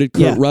 So did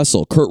Kurt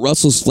Russell. Kurt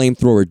Russell's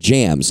flamethrower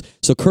jams.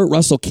 So Kurt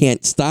Russell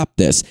can't stop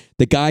this.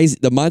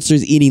 The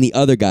monster's eating the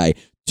other guy.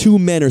 2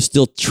 men are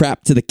still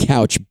trapped to the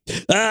couch.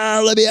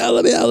 Let me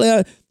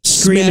out.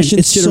 Smashing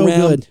it's shit so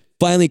around. good.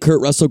 Finally,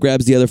 Kurt Russell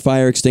grabs the other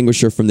fire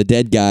extinguisher from the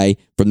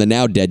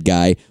now dead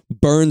guy,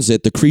 burns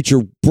it. The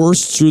creature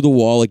bursts through the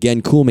wall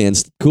again,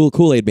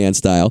 Kool-Aid Man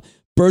style.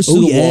 Bursts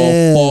through the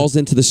wall, falls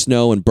into the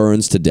snow, and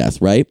burns to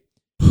death. Right?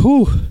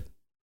 Whew.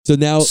 So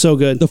now, so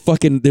good.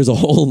 There's a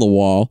hole in the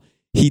wall.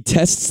 He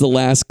tests the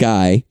last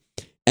guy,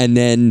 and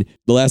then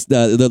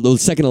the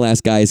second to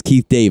last guy is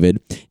Keith David,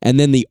 and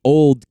then the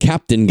old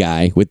captain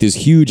guy with his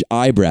huge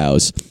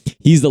eyebrows.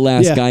 He's the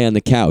last guy on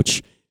the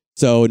couch.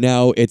 So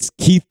now it's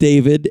Keith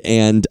David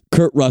and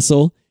Kurt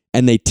Russell,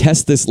 and they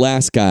test this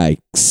last guy.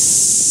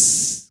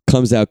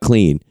 Comes out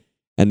clean,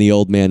 and the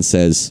old man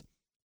says,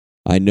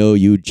 "I know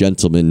you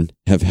gentlemen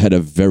have had a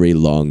very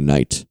long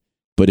night,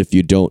 but if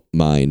you don't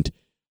mind,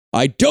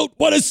 I don't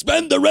want to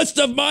spend the rest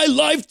of my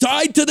life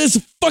tied to this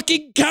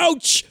fucking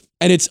couch."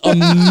 And it's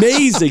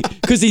amazing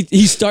because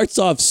he starts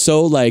off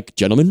so like,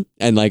 "Gentlemen,"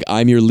 and like,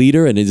 "I'm your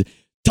leader," and is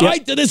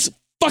tied to this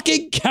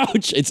fucking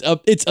couch.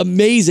 It's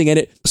amazing, and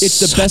it's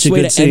the best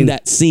way to end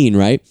that scene,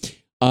 right?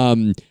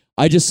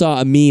 I just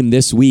saw a meme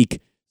this week.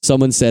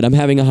 Someone said, "I'm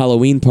having a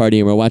Halloween party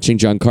and we're watching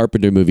John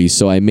Carpenter movies,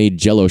 so I made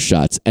Jell-O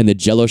shots." And the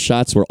Jell-O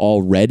shots were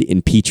all red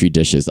in Petri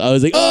dishes. I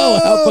was like, oh,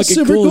 how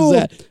fucking cool is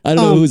that? I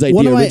don't know whose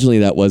idea originally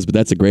that was, but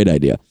that's a great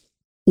idea.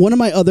 One of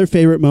my other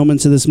favorite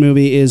moments of this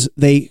movie is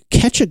they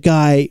catch a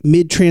guy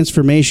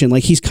mid-transformation.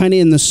 Like, he's kind of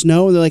in the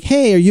snow, and they're like,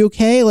 "Hey, are you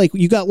okay? Like,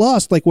 you got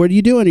lost. Like, what are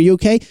you doing? Are you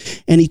okay?"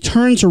 And he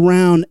turns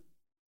around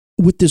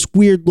with this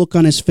weird look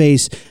on his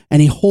face,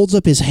 and he holds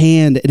up his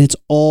hand, and it's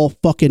all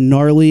fucking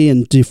gnarly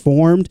and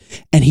deformed,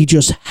 and he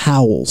just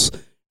howls.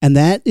 And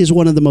that is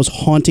one of the most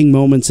haunting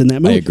moments in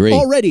that movie. I agree.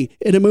 Already,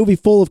 in a movie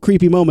full of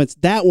creepy moments,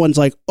 that one's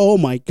like, oh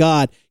my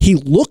God, he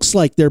looks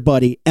like their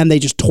buddy, and they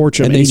just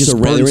torture him, and he just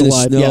burns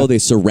alive. Snow, they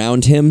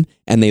surround him,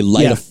 and they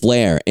light a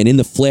flare, and in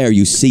the flare,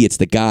 you see it's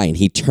the guy, and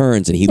he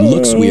turns, and he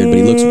looks weird, but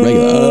he looks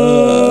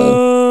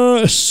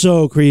regular.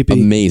 So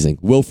creepy. Amazing.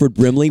 Wilford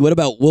Brimley. What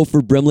about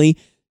Wilford Brimley?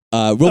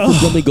 Wilford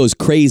Brimley goes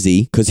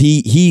crazy because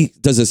he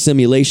does a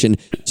simulation.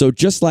 So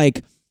just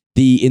like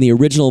in the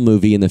original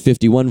movie, in the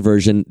 51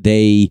 version,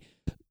 they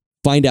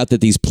find out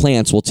that these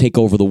plants will take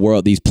over the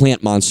world. These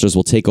plant monsters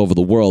will take over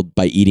the world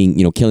by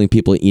killing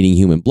people and eating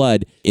human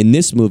blood. In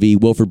this movie,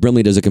 Wilford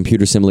Brimley does a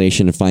computer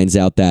simulation and finds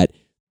out that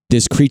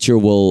this creature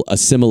will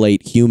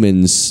assimilate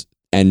humans,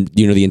 and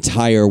the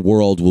entire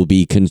world will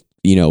be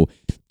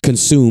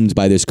consumed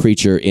by this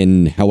creature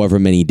in however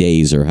many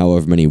days or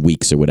however many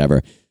weeks or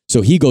whatever.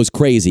 So he goes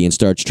crazy and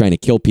starts trying to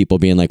kill people,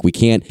 being like, "We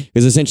can't,"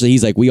 because essentially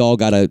he's like, "We all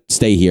gotta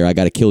stay here. I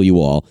gotta kill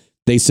you all."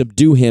 They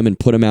subdue him and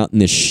put him out in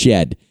this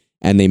shed,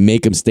 and they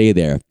make him stay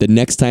there. The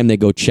next time they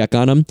go check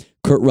on him,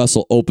 Kurt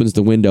Russell opens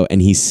the window,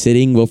 and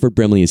Wilford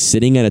Brimley is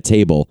sitting at a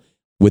table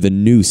with a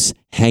noose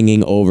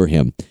hanging over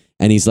him.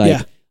 And he's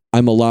like,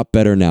 "I'm a lot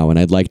better now, and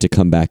I'd like to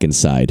come back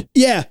inside."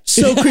 Yeah,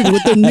 so creepy,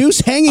 with the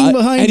noose hanging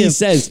behind him. And he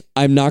says,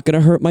 "I'm not going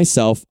to hurt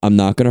myself. I'm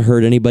not going to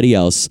hurt anybody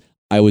else.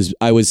 I was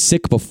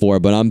sick before,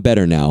 but I'm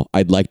better now.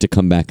 I'd like to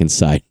come back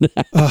inside."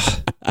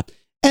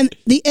 And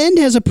the end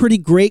has a pretty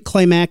great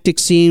climactic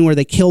scene where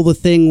they kill the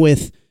thing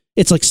with,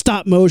 it's like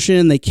stop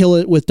motion. They kill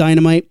it with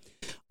dynamite.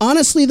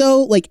 Honestly,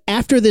 though, like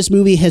after this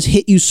movie has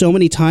hit you so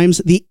many times,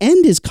 the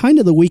end is kind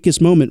of the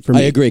weakest moment for me.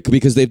 I agree,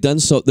 because they've done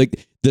so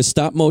like the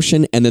stop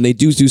motion, and then they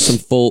do some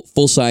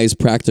full size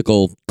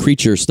practical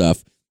creature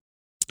stuff.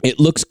 It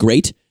looks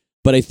great,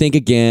 but I think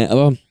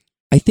again,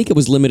 I think it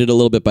was limited a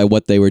little bit by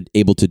what they were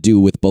able to do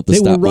with both the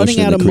stop motion and the creature. They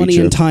were running out of money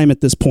and time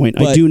at this point.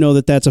 I do know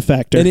that that's a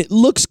factor. And it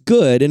looks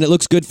good, and it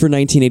looks good for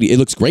 1980. It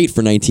looks great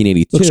for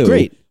 1982. Looks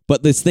great.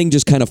 But this thing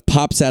just kind of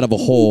pops out of a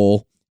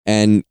hole,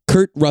 and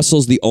Kurt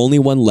Russell's the only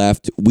one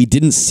left. We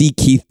didn't see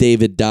Keith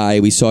David die.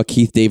 We saw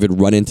Keith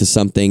David run into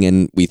something,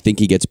 and we think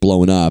he gets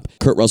blown up.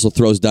 Kurt Russell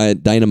throws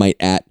dynamite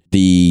at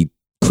the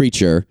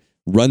creature,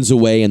 runs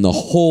away, and the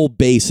whole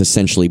base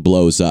essentially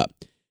blows up.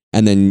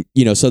 And then,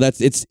 so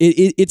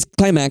it's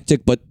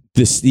climactic, but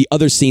the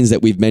other scenes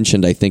that we've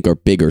mentioned, I think, are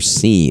bigger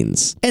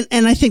scenes.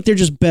 And I think they're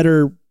just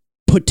better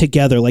put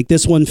together. Like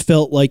this one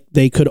felt like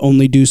they could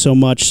only do so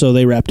much, so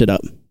they wrapped it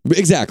up.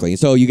 Exactly.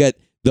 So you get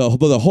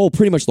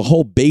pretty much the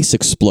whole base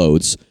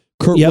explodes.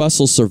 Kurt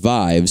Russell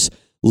survives,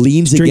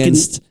 leans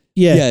against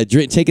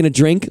taking a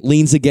drink,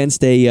 leans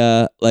against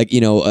a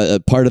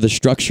part of the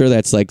structure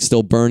that's like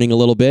still burning a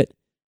little bit,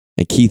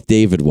 and Keith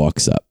David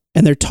walks up.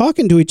 And they're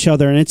talking to each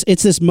other, and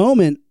it's this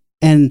moment,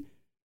 and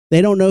they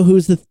don't know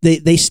who's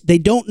they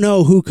don't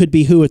know who could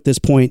be who at this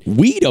point.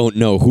 We don't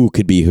know who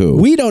could be who.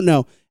 We don't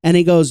know. And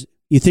he goes,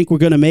 "You think we're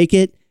going to make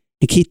it?"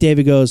 And Keith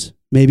David goes,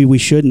 "Maybe we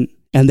shouldn't."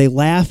 And they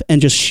laugh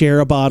and just share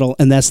a bottle,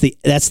 and that's the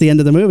end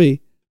of the movie.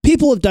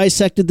 People have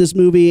dissected this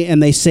movie,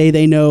 and they say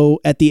they know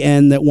at the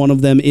end that one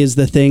of them is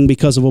the Thing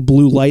because of a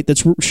blue light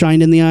that's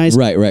shined in the eyes.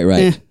 Right.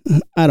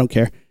 I don't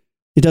care.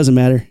 It doesn't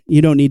matter.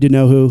 You don't need to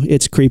know who.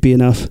 It's creepy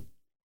enough.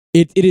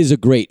 It is a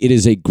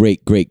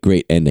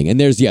great ending. And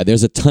there's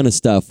a ton of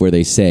stuff where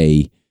they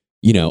say,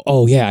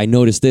 oh yeah, I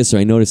noticed this, or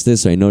I noticed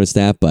this, or I noticed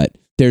that, but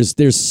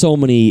there's so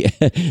many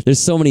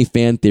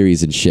fan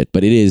theories and shit,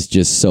 but it is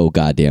just so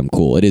goddamn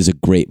cool. It is a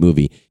great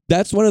movie.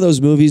 That's one of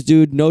those movies,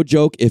 dude, no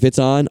joke. If it's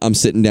on, I'm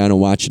sitting down and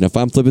watching. If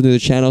I'm flipping through the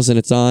channels and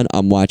it's on,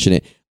 I'm watching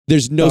it.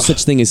 There's no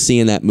such thing as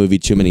seeing that movie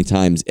too many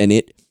times. And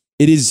it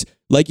is,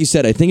 like you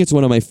said, I think it's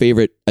one of my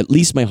favorite, at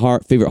least my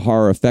favorite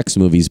horror effects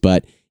movies,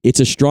 but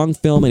it's a strong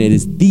film, and it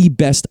is the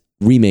best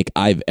remake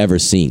I've ever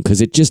seen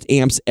because it just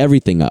amps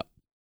everything up.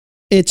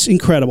 It's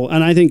incredible,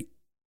 and I think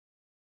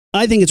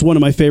it's one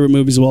of my favorite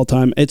movies of all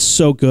time. It's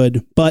so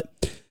good. But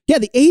yeah,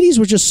 the 80s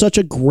were just such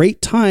a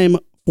great time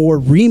for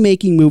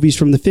remaking movies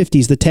from the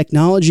 50s. The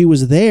technology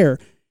was there,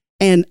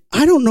 and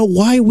I don't know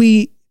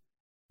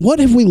what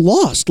have we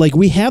lost? Like,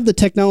 we have the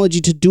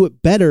technology to do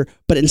it better,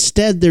 but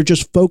instead they're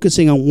just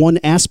focusing on one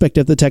aspect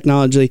of the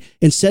technology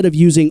instead of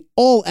using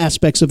all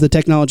aspects of the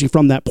technology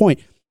from that point.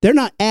 They're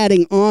not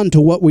adding on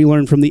to what we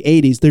learned from the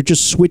 80s. They're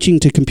just switching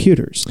to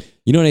computers.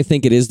 You know what I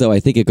think it is, though? I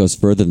think it goes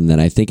further than that.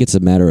 I think it's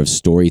a matter of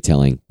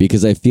storytelling,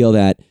 because I feel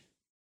that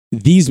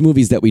these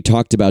movies that we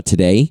talked about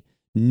today,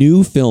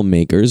 newer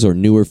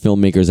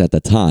filmmakers at the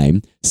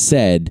time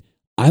said,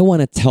 I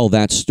want to tell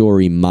that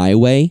story my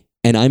way,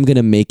 and I'm going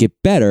to make it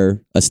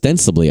better,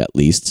 ostensibly at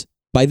least,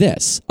 by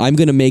this. I'm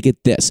going to make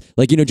it this.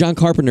 Like, John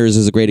Carpenter's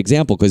is a great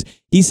example, because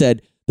he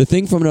said, The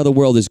Thing from Another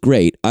World is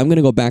great. I'm going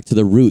to go back to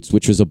the roots,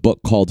 which was a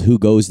book called Who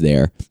Goes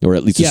There, or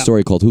at least a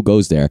story called Who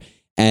Goes There.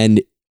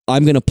 And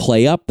I'm going to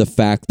play up the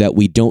fact that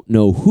we don't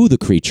know who the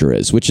creature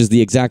is, which is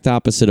the exact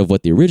opposite of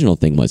what the original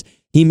thing was.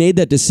 He made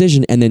that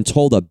decision and then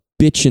told a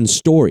bitchin'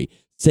 story.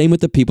 Same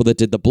with the people that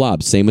did The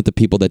Blob. Same with the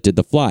people that did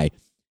The Fly.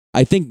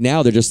 I think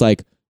now they're just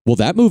like, well,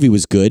 that movie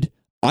was good.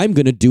 I'm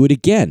going to do it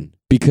again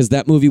because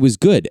that movie was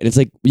good. And it's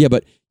like, yeah,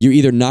 but you're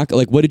either not,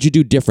 like, what did you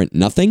do different?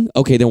 Nothing?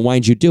 Okay, then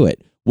why'd you do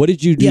it? What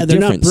did you do they're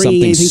different? Not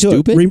bringing Something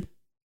stupid? To it.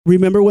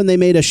 Remember when they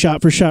made a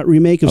shot-for-shot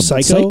remake of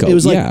Psycho? It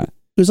was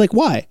like,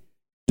 why?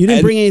 You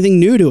didn't bring anything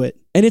new to it.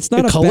 And it's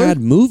not a bad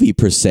movie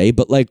per se,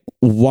 but like,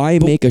 why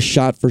make a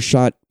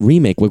shot-for-shot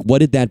remake? Like, what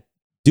did that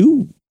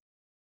do?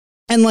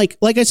 And like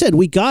I said,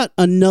 we got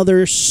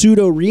another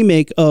pseudo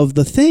remake of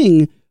The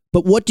Thing,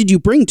 but what did you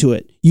bring to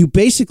it? You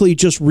basically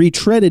just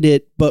retreaded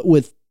it, but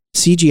with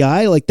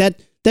CGI. Like that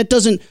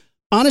doesn't.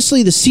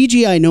 Honestly, the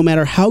CGI, no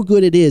matter how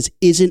good it is,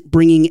 isn't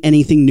bringing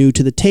anything new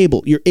to the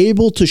table. You're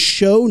able to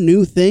show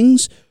new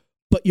things,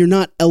 but you're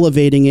not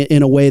elevating it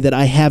in a way that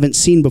I haven't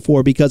seen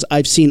before because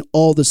I've seen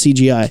all the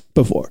CGI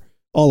before.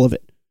 All of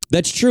it.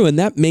 That's true, and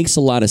that makes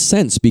a lot of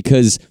sense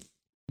because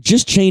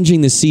just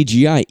changing the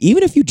CGI,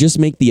 even if you just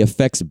make the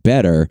effects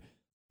better,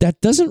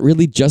 that doesn't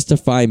really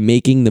justify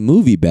making the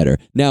movie better.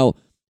 Now,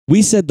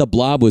 we said The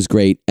Blob was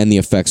great and the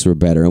effects were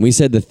better, and we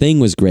said The Thing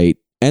was great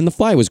and The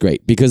Fly was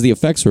great because the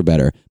effects were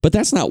better, but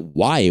that's not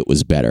why it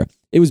was better.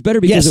 It was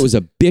better because it was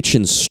a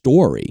bitchin'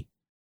 story.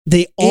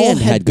 They all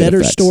had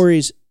better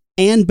stories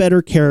and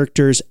better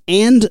characters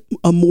and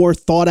a more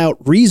thought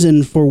out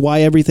reason for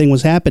why everything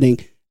was happening.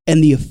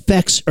 And the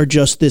effects are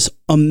just this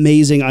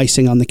amazing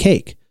icing on the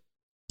cake.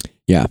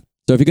 Yeah.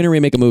 So if you're going to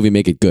remake a movie,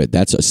 make it good.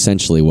 That's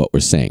essentially what we're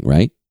saying,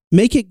 right?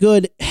 Make it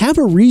good. Have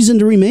a reason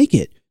to remake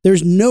it.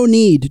 There's no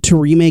need to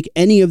remake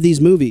any of these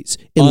movies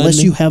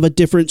unless you have a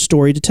different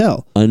story to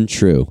tell.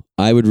 Untrue.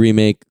 I would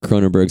remake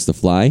Cronenberg's The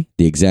Fly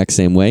the exact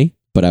same way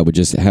but I would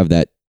just have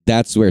that.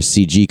 That's where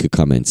CG could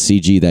come in.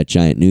 CG that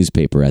giant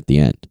newspaper at the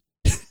end.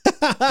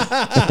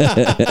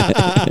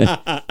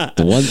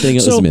 The one thing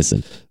it was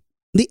missing.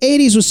 The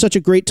 80s was such a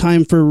great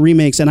time for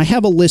remakes, and I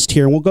have a list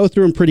here, and we'll go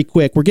through them pretty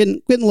quick. We're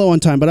getting low on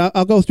time, but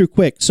I'll go through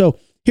quick. So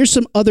here's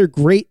some other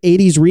great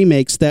 80s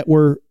remakes that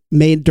were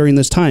made during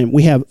this time.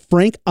 We have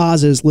Frank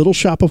Oz's Little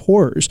Shop of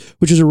Horrors,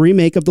 which is a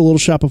remake of The Little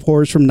Shop of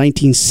Horrors from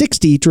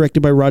 1960,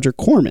 directed by Roger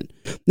Corman.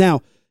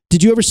 Now,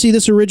 did you ever see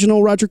this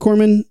original Roger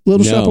Corman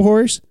Little Shop of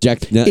Horrors?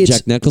 Jack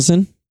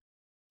Nicholson?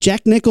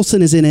 Jack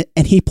Nicholson is in it,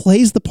 and he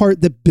plays the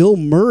part that Bill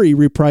Murray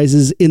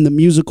reprises in the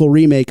musical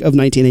remake of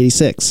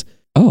 1986.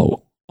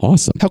 Oh,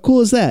 awesome. How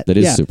cool is that? That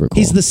is super cool.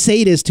 He's the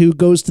sadist who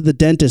goes to the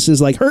dentist and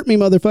is like, hurt me,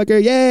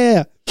 motherfucker.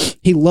 Yeah.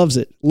 He loves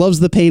it. Loves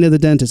the pain of the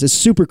dentist. It's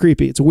super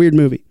creepy. It's a weird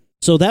movie.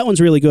 So that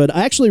one's really good.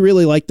 I actually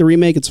really like the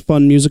remake. It's a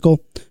fun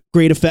musical.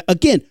 Great effect.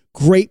 Again,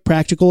 great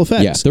practical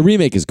effects. Yeah, the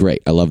remake is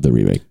great. I love the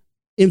remake.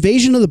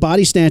 Invasion of the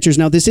Body Snatchers.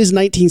 Now, this is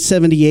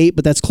 1978,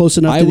 but that's close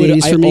enough to the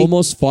 80s for me. I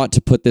almost fought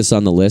to put this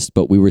on the list,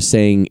 but we were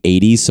saying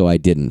 80s, so I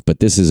didn't.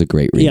 But this is a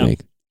great remake.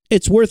 Yeah.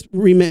 It's worth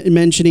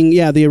mentioning,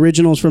 the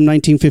original's from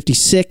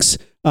 1956.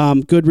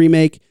 Good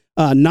remake.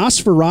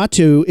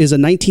 Nosferatu is a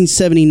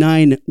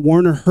 1979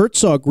 Werner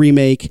Herzog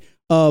remake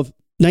of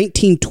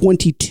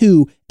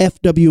 1922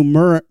 F.W.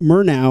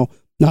 Murnau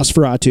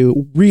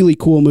Nosferatu. Really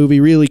cool movie,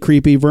 really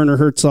creepy. Werner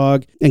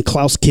Herzog and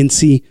Klaus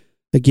Kinski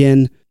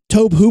again.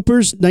 Tobe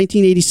Hooper's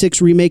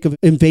 1986 remake of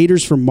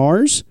Invaders from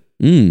Mars.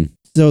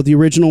 So the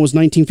original was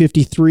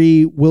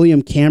 1953.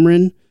 William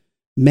Cameron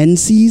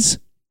Menzies,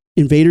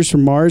 Invaders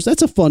from Mars.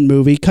 That's a fun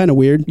movie. Kind of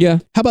weird. Yeah.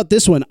 How about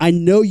this one? I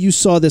know you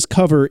saw this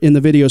cover in the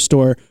video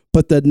store,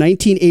 but the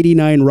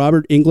 1989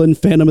 Robert Englund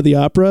Phantom of the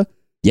Opera.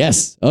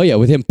 Yes. Oh, yeah.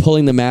 With him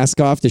pulling the mask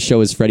off to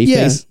show his Freddy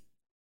face.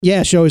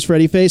 Yeah, show his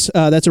Freddy face.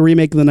 That's a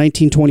remake of the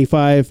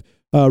 1925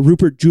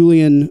 Rupert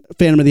Julian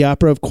Phantom of the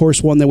Opera. Of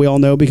course, one that we all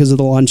know because of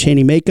the Lon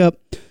Chaney makeup.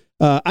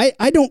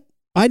 I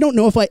don't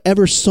know if I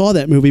ever saw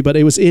that movie, but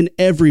it was in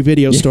every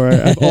video store.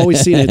 I've always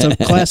seen it.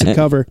 It's a classic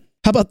cover.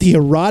 How about the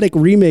erotic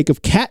remake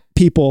of Cat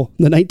People?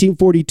 The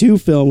 1942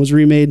 film was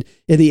remade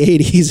in the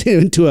 80s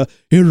into a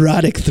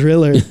erotic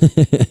thriller.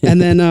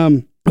 And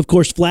then, of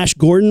course, Flash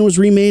Gordon was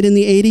remade in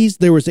the 80s.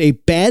 There was a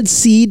Bad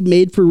Seed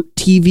made for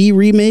TV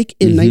remake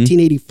in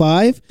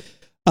 1985.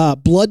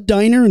 Blood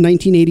Diner,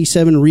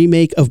 1987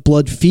 remake of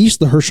Blood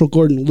Feast, the Herschel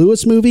Gordon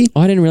Lewis movie.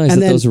 Oh, I didn't realize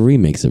that those were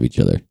remakes of each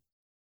other.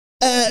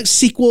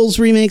 Sequels,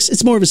 remakes.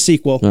 It's more of a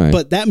sequel, right.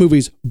 But that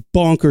movie's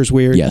bonkers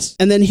weird. Yes.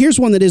 And then here's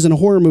one that isn't a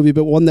horror movie,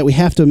 but one that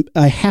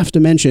I have to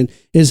mention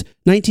is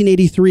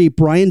 1983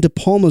 Brian De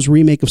Palma's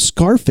remake of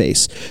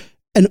Scarface.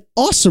 An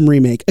awesome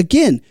remake.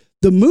 Again,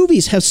 the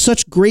movies have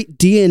such great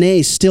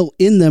DNA still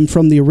in them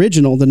from the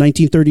original, the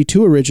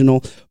 1932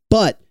 original,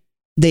 but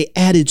they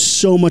added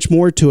so much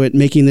more to it,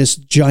 making this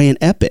giant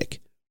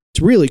epic.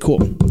 It's really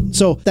cool.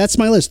 So that's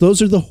my list.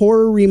 Those are the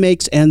horror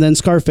remakes and then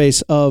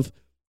Scarface of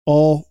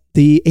all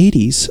the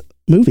 80s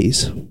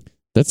movies.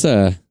 That's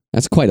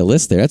quite a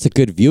list there. That's a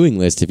good viewing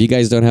list. If you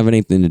guys don't have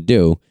anything to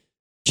do,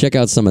 check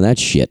out some of that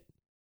shit.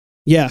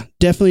 Yeah,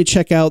 definitely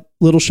check out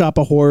Little Shop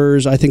of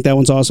Horrors. I think that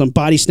one's awesome.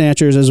 Body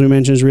Snatchers, as we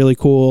mentioned, is really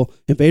cool.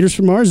 Invaders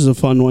from Mars is a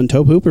fun one.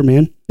 Tobe Hooper,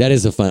 man. That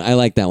is a fun. I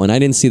like that one. I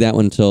didn't see that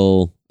one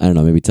until, I don't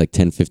know, maybe it's like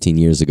 10, 15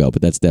 years ago,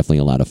 but that's definitely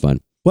a lot of fun.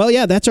 Well,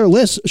 yeah, that's our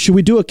list. Should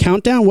we do a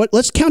countdown?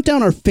 Let's count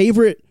down our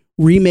favorite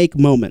remake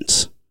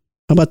moments.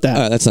 How about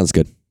that? That sounds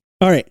good.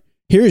 All right.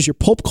 Here is your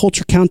pulp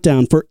culture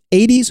countdown for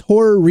 80s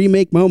horror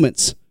remake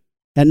moments.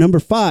 At number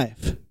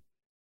 5,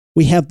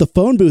 we have the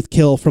phone booth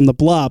kill from The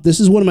Blob.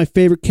 This is one of my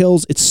favorite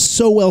kills. It's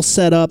so well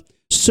set up,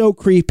 so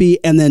creepy,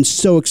 and then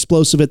so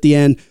explosive at the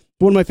end.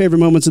 One of my favorite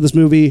moments of this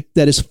movie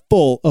that is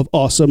full of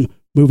awesome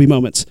movie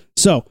moments.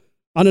 So,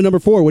 on to number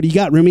 4, what do you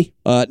got, Rumi?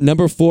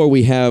 Number 4,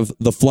 we have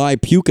the Fly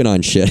puking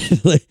on shit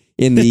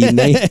in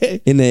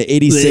the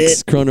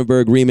 86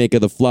 Cronenberg remake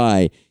of The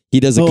Fly. He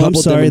does a couple. I'm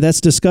sorry,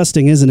 that's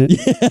disgusting, isn't it?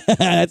 Yeah,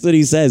 that's what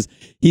he says.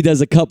 He does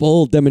a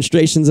couple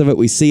demonstrations of it.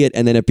 We see it,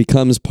 and then it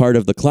becomes part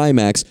of the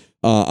climax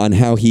on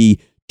how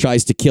he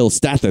tries to kill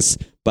Stathis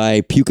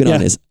by puking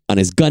on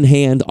his gun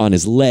hand, on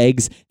his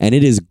legs, and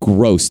it is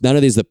gross. Not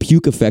only is the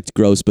puke effect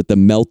gross, but the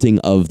melting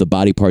of the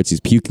body parts he's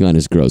puking on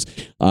is gross.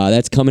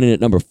 That's coming in at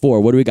number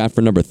 4. What do we got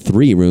for number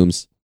 3,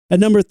 Rooms? At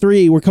number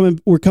 3, we're coming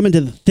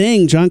to The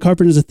Thing. John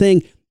Carpenter's The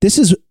Thing. This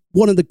is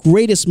one of the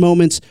greatest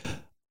moments.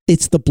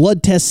 It's the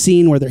blood test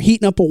scene where they're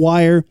heating up a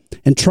wire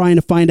and trying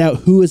to find out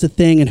who is a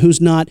thing and who's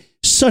not.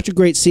 Such a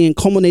great scene.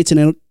 Culminates in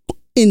an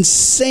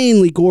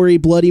insanely gory,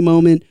 bloody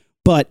moment.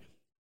 But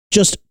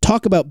just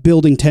talk about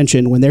building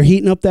tension. When they're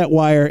heating up that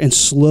wire and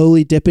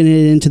slowly dipping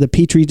it into the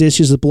petri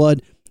dishes of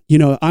blood, you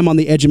know, I'm on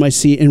the edge of my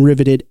seat and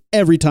riveted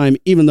every time,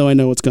 even though I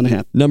know what's going to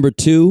happen. Number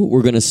 2,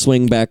 we're going to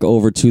swing back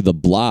over to The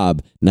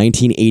Blob,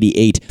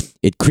 1988.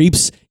 It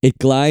creeps, it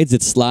glides,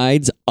 it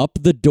slides up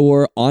the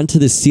door onto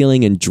the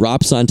ceiling and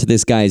drops onto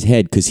this guy's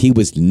head because he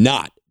was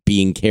not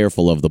being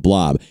careful of the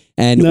Blob.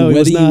 And No, he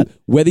was not.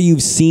 whether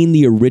you've seen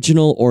the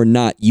original or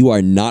not, you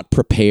are not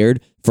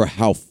prepared for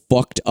how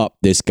fucked up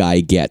this guy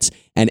gets.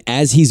 And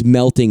as he's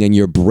melting and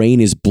your brain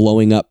is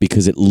blowing up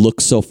because it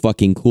looks so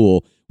fucking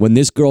cool, when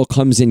this girl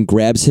comes in,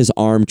 grabs his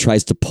arm,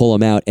 tries to pull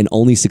him out, and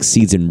only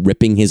succeeds in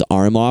ripping his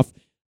arm off,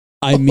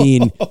 I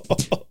mean,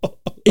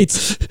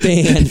 it's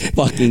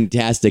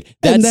fan-fucking-tastic.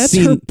 And that's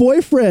her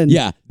boyfriend.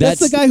 Yeah. That's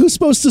the guy who's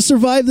supposed to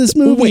survive this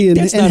movie Wait, and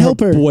that's not help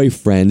her.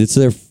 boyfriend. It's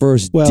their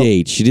first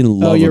date. She didn't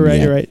love him you're right,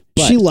 yet. you're right.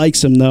 But She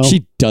likes him, though.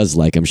 she does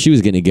like him. She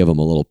was going to give him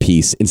a little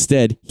piece.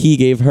 Instead, he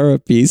gave her a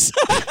piece.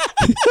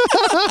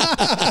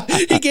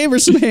 He gave her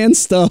some hand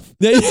stuff.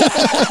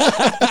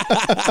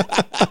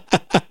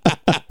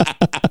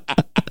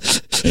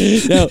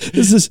 No,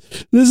 this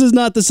is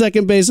not the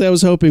second base I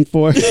was hoping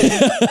for.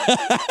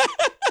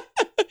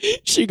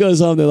 She goes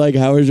home. They're like,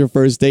 "How was your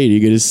first date? Are you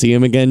going to see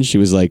him again?" She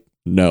was like,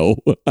 "No."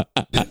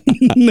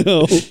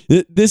 No.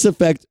 This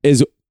effect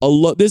is a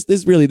lot.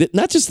 This really,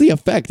 not just the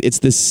effect. It's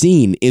the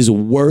scene is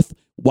worth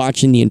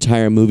watching the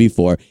entire movie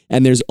for.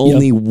 And there's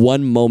only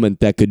one moment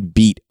that could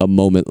beat a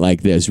moment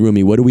like this.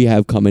 Rumi, what do we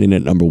have coming in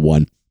at number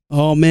 1?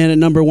 Oh man, at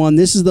number 1,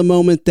 this is the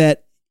moment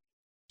that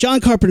John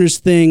Carpenter's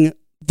thing.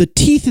 The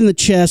teeth in the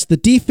chest, the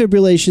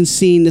defibrillation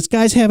scene. This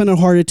guy's having a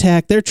heart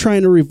attack. They're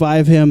trying to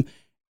revive him.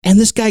 And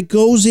this guy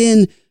goes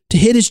in to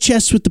hit his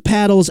chest with the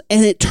paddles,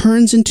 and it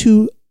turns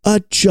into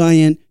a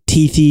giant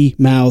teethy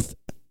mouth.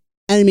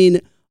 I mean,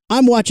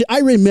 I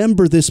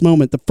remember this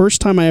moment, the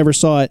first time I ever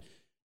saw it,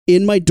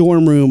 in my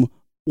dorm room,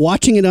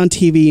 watching it on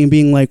TV and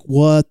being like,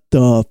 what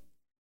the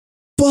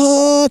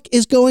fuck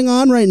is going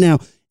on right now?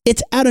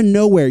 It's out of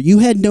nowhere. You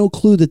had no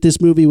clue that this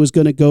movie was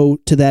going to go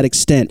to that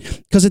extent.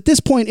 Because at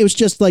this point, it was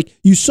just like,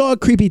 you saw a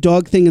creepy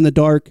dog thing in the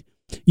dark.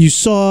 You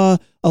saw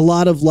a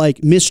lot of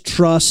like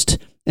mistrust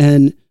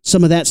and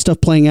some of that stuff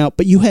playing out,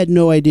 but you had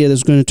no idea this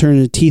was going to turn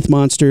into teeth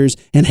monsters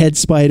and head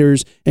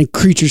spiders and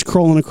creatures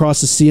crawling across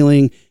the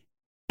ceiling.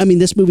 I mean,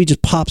 this movie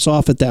just pops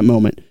off at that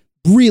moment.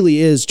 Really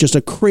is just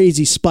a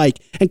crazy spike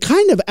and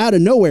kind of out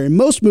of nowhere. In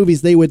most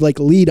movies, they would like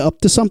lead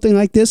up to something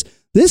like this.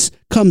 This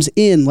comes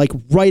in like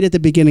right at the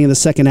beginning of the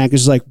second act.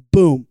 It's like,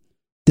 boom,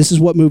 this is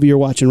what movie you're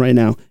watching right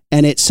now.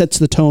 And it sets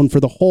the tone for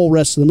the whole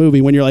rest of the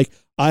movie when you're like,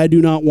 I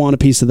do not want a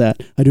piece of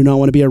that. I do not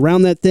want to be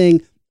around that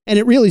thing. And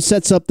it really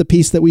sets up the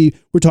piece that we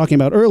were talking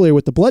about earlier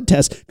with the blood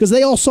test, because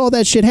they all saw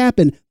that shit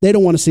happen. They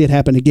don't want to see it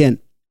happen again.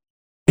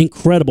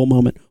 Incredible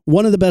moment.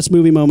 One of the best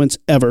movie moments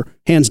ever,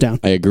 hands down.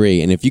 I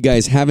agree. And if you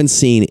guys haven't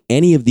seen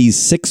any of these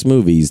 6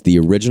 movies, the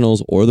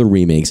originals or the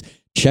remakes,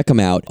 check them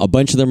out. A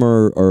bunch of them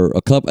are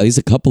at least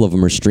a couple of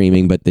them are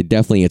streaming, but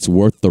it's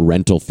worth the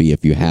rental fee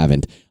if you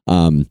haven't.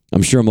 I'm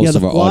sure most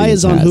of our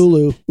audience The Fly is on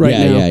Hulu right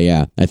now.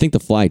 Yeah. I think The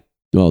Fly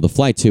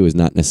 2 is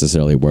not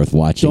necessarily worth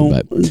watching.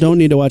 Don't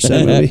need to watch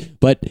that movie.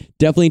 But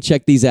definitely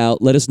check these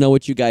out. Let us know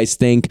what you guys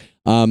think.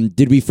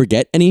 Did we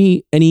forget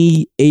any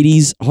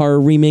 80s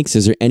horror remakes?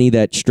 Is there any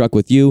that struck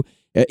with you?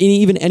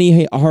 Even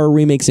any horror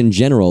remakes in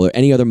general, or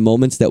any other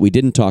moments that we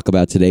didn't talk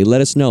about today? Let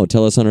us know.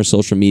 Tell us on our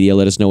social media.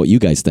 Let us know what you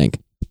guys think.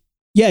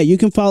 Yeah, you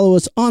can follow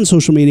us on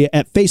social media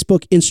at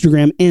Facebook,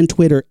 Instagram, and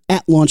Twitter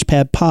at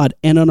LaunchpadPod,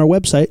 and on our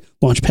website,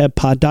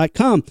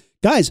 launchpadpod.com.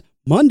 Guys,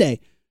 Monday.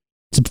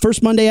 It's the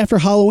first Monday after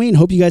Halloween.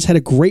 Hope you guys had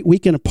a great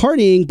weekend of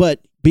partying, but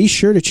be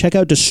sure to check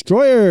out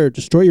Destroy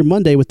Your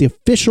Monday with the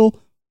official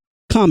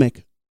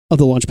comic of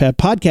the Launchpad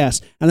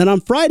podcast. And then on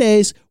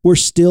Fridays, we're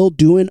still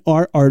doing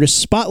our artist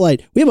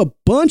spotlight. We have a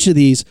bunch of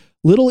these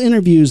little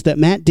interviews that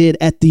Matt did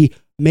at the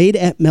Made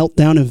at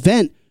Meltdown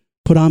event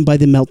put on by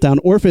the Meltdown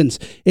Orphans.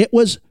 It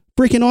was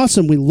freaking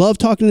awesome. We love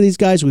talking to these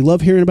guys. We love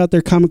hearing about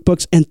their comic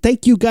books. And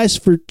thank you guys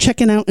for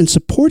checking out and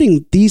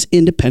supporting these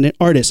independent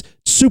artists.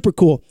 Super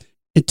cool.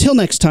 Until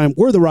next time,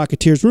 we're the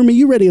Rocketeers. Rumi,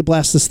 you ready to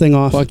blast this thing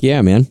off? Fuck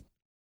yeah, man.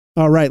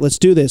 All right, let's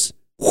do this.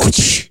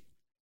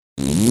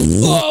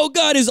 Oh,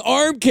 God, his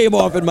arm came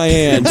off in my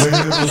hand. Dude,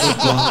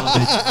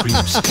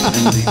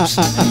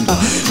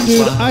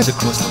 I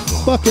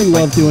fucking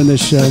love doing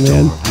this show,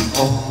 man.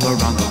 All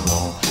around the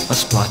wall, a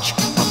splotch,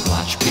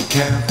 be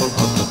careful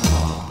of the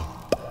blob.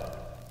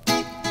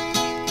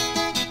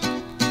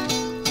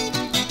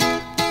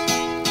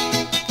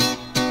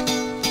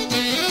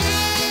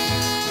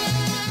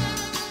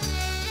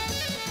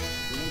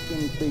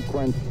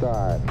 Sequence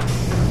start.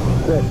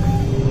 6,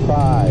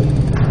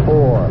 5,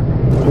 4,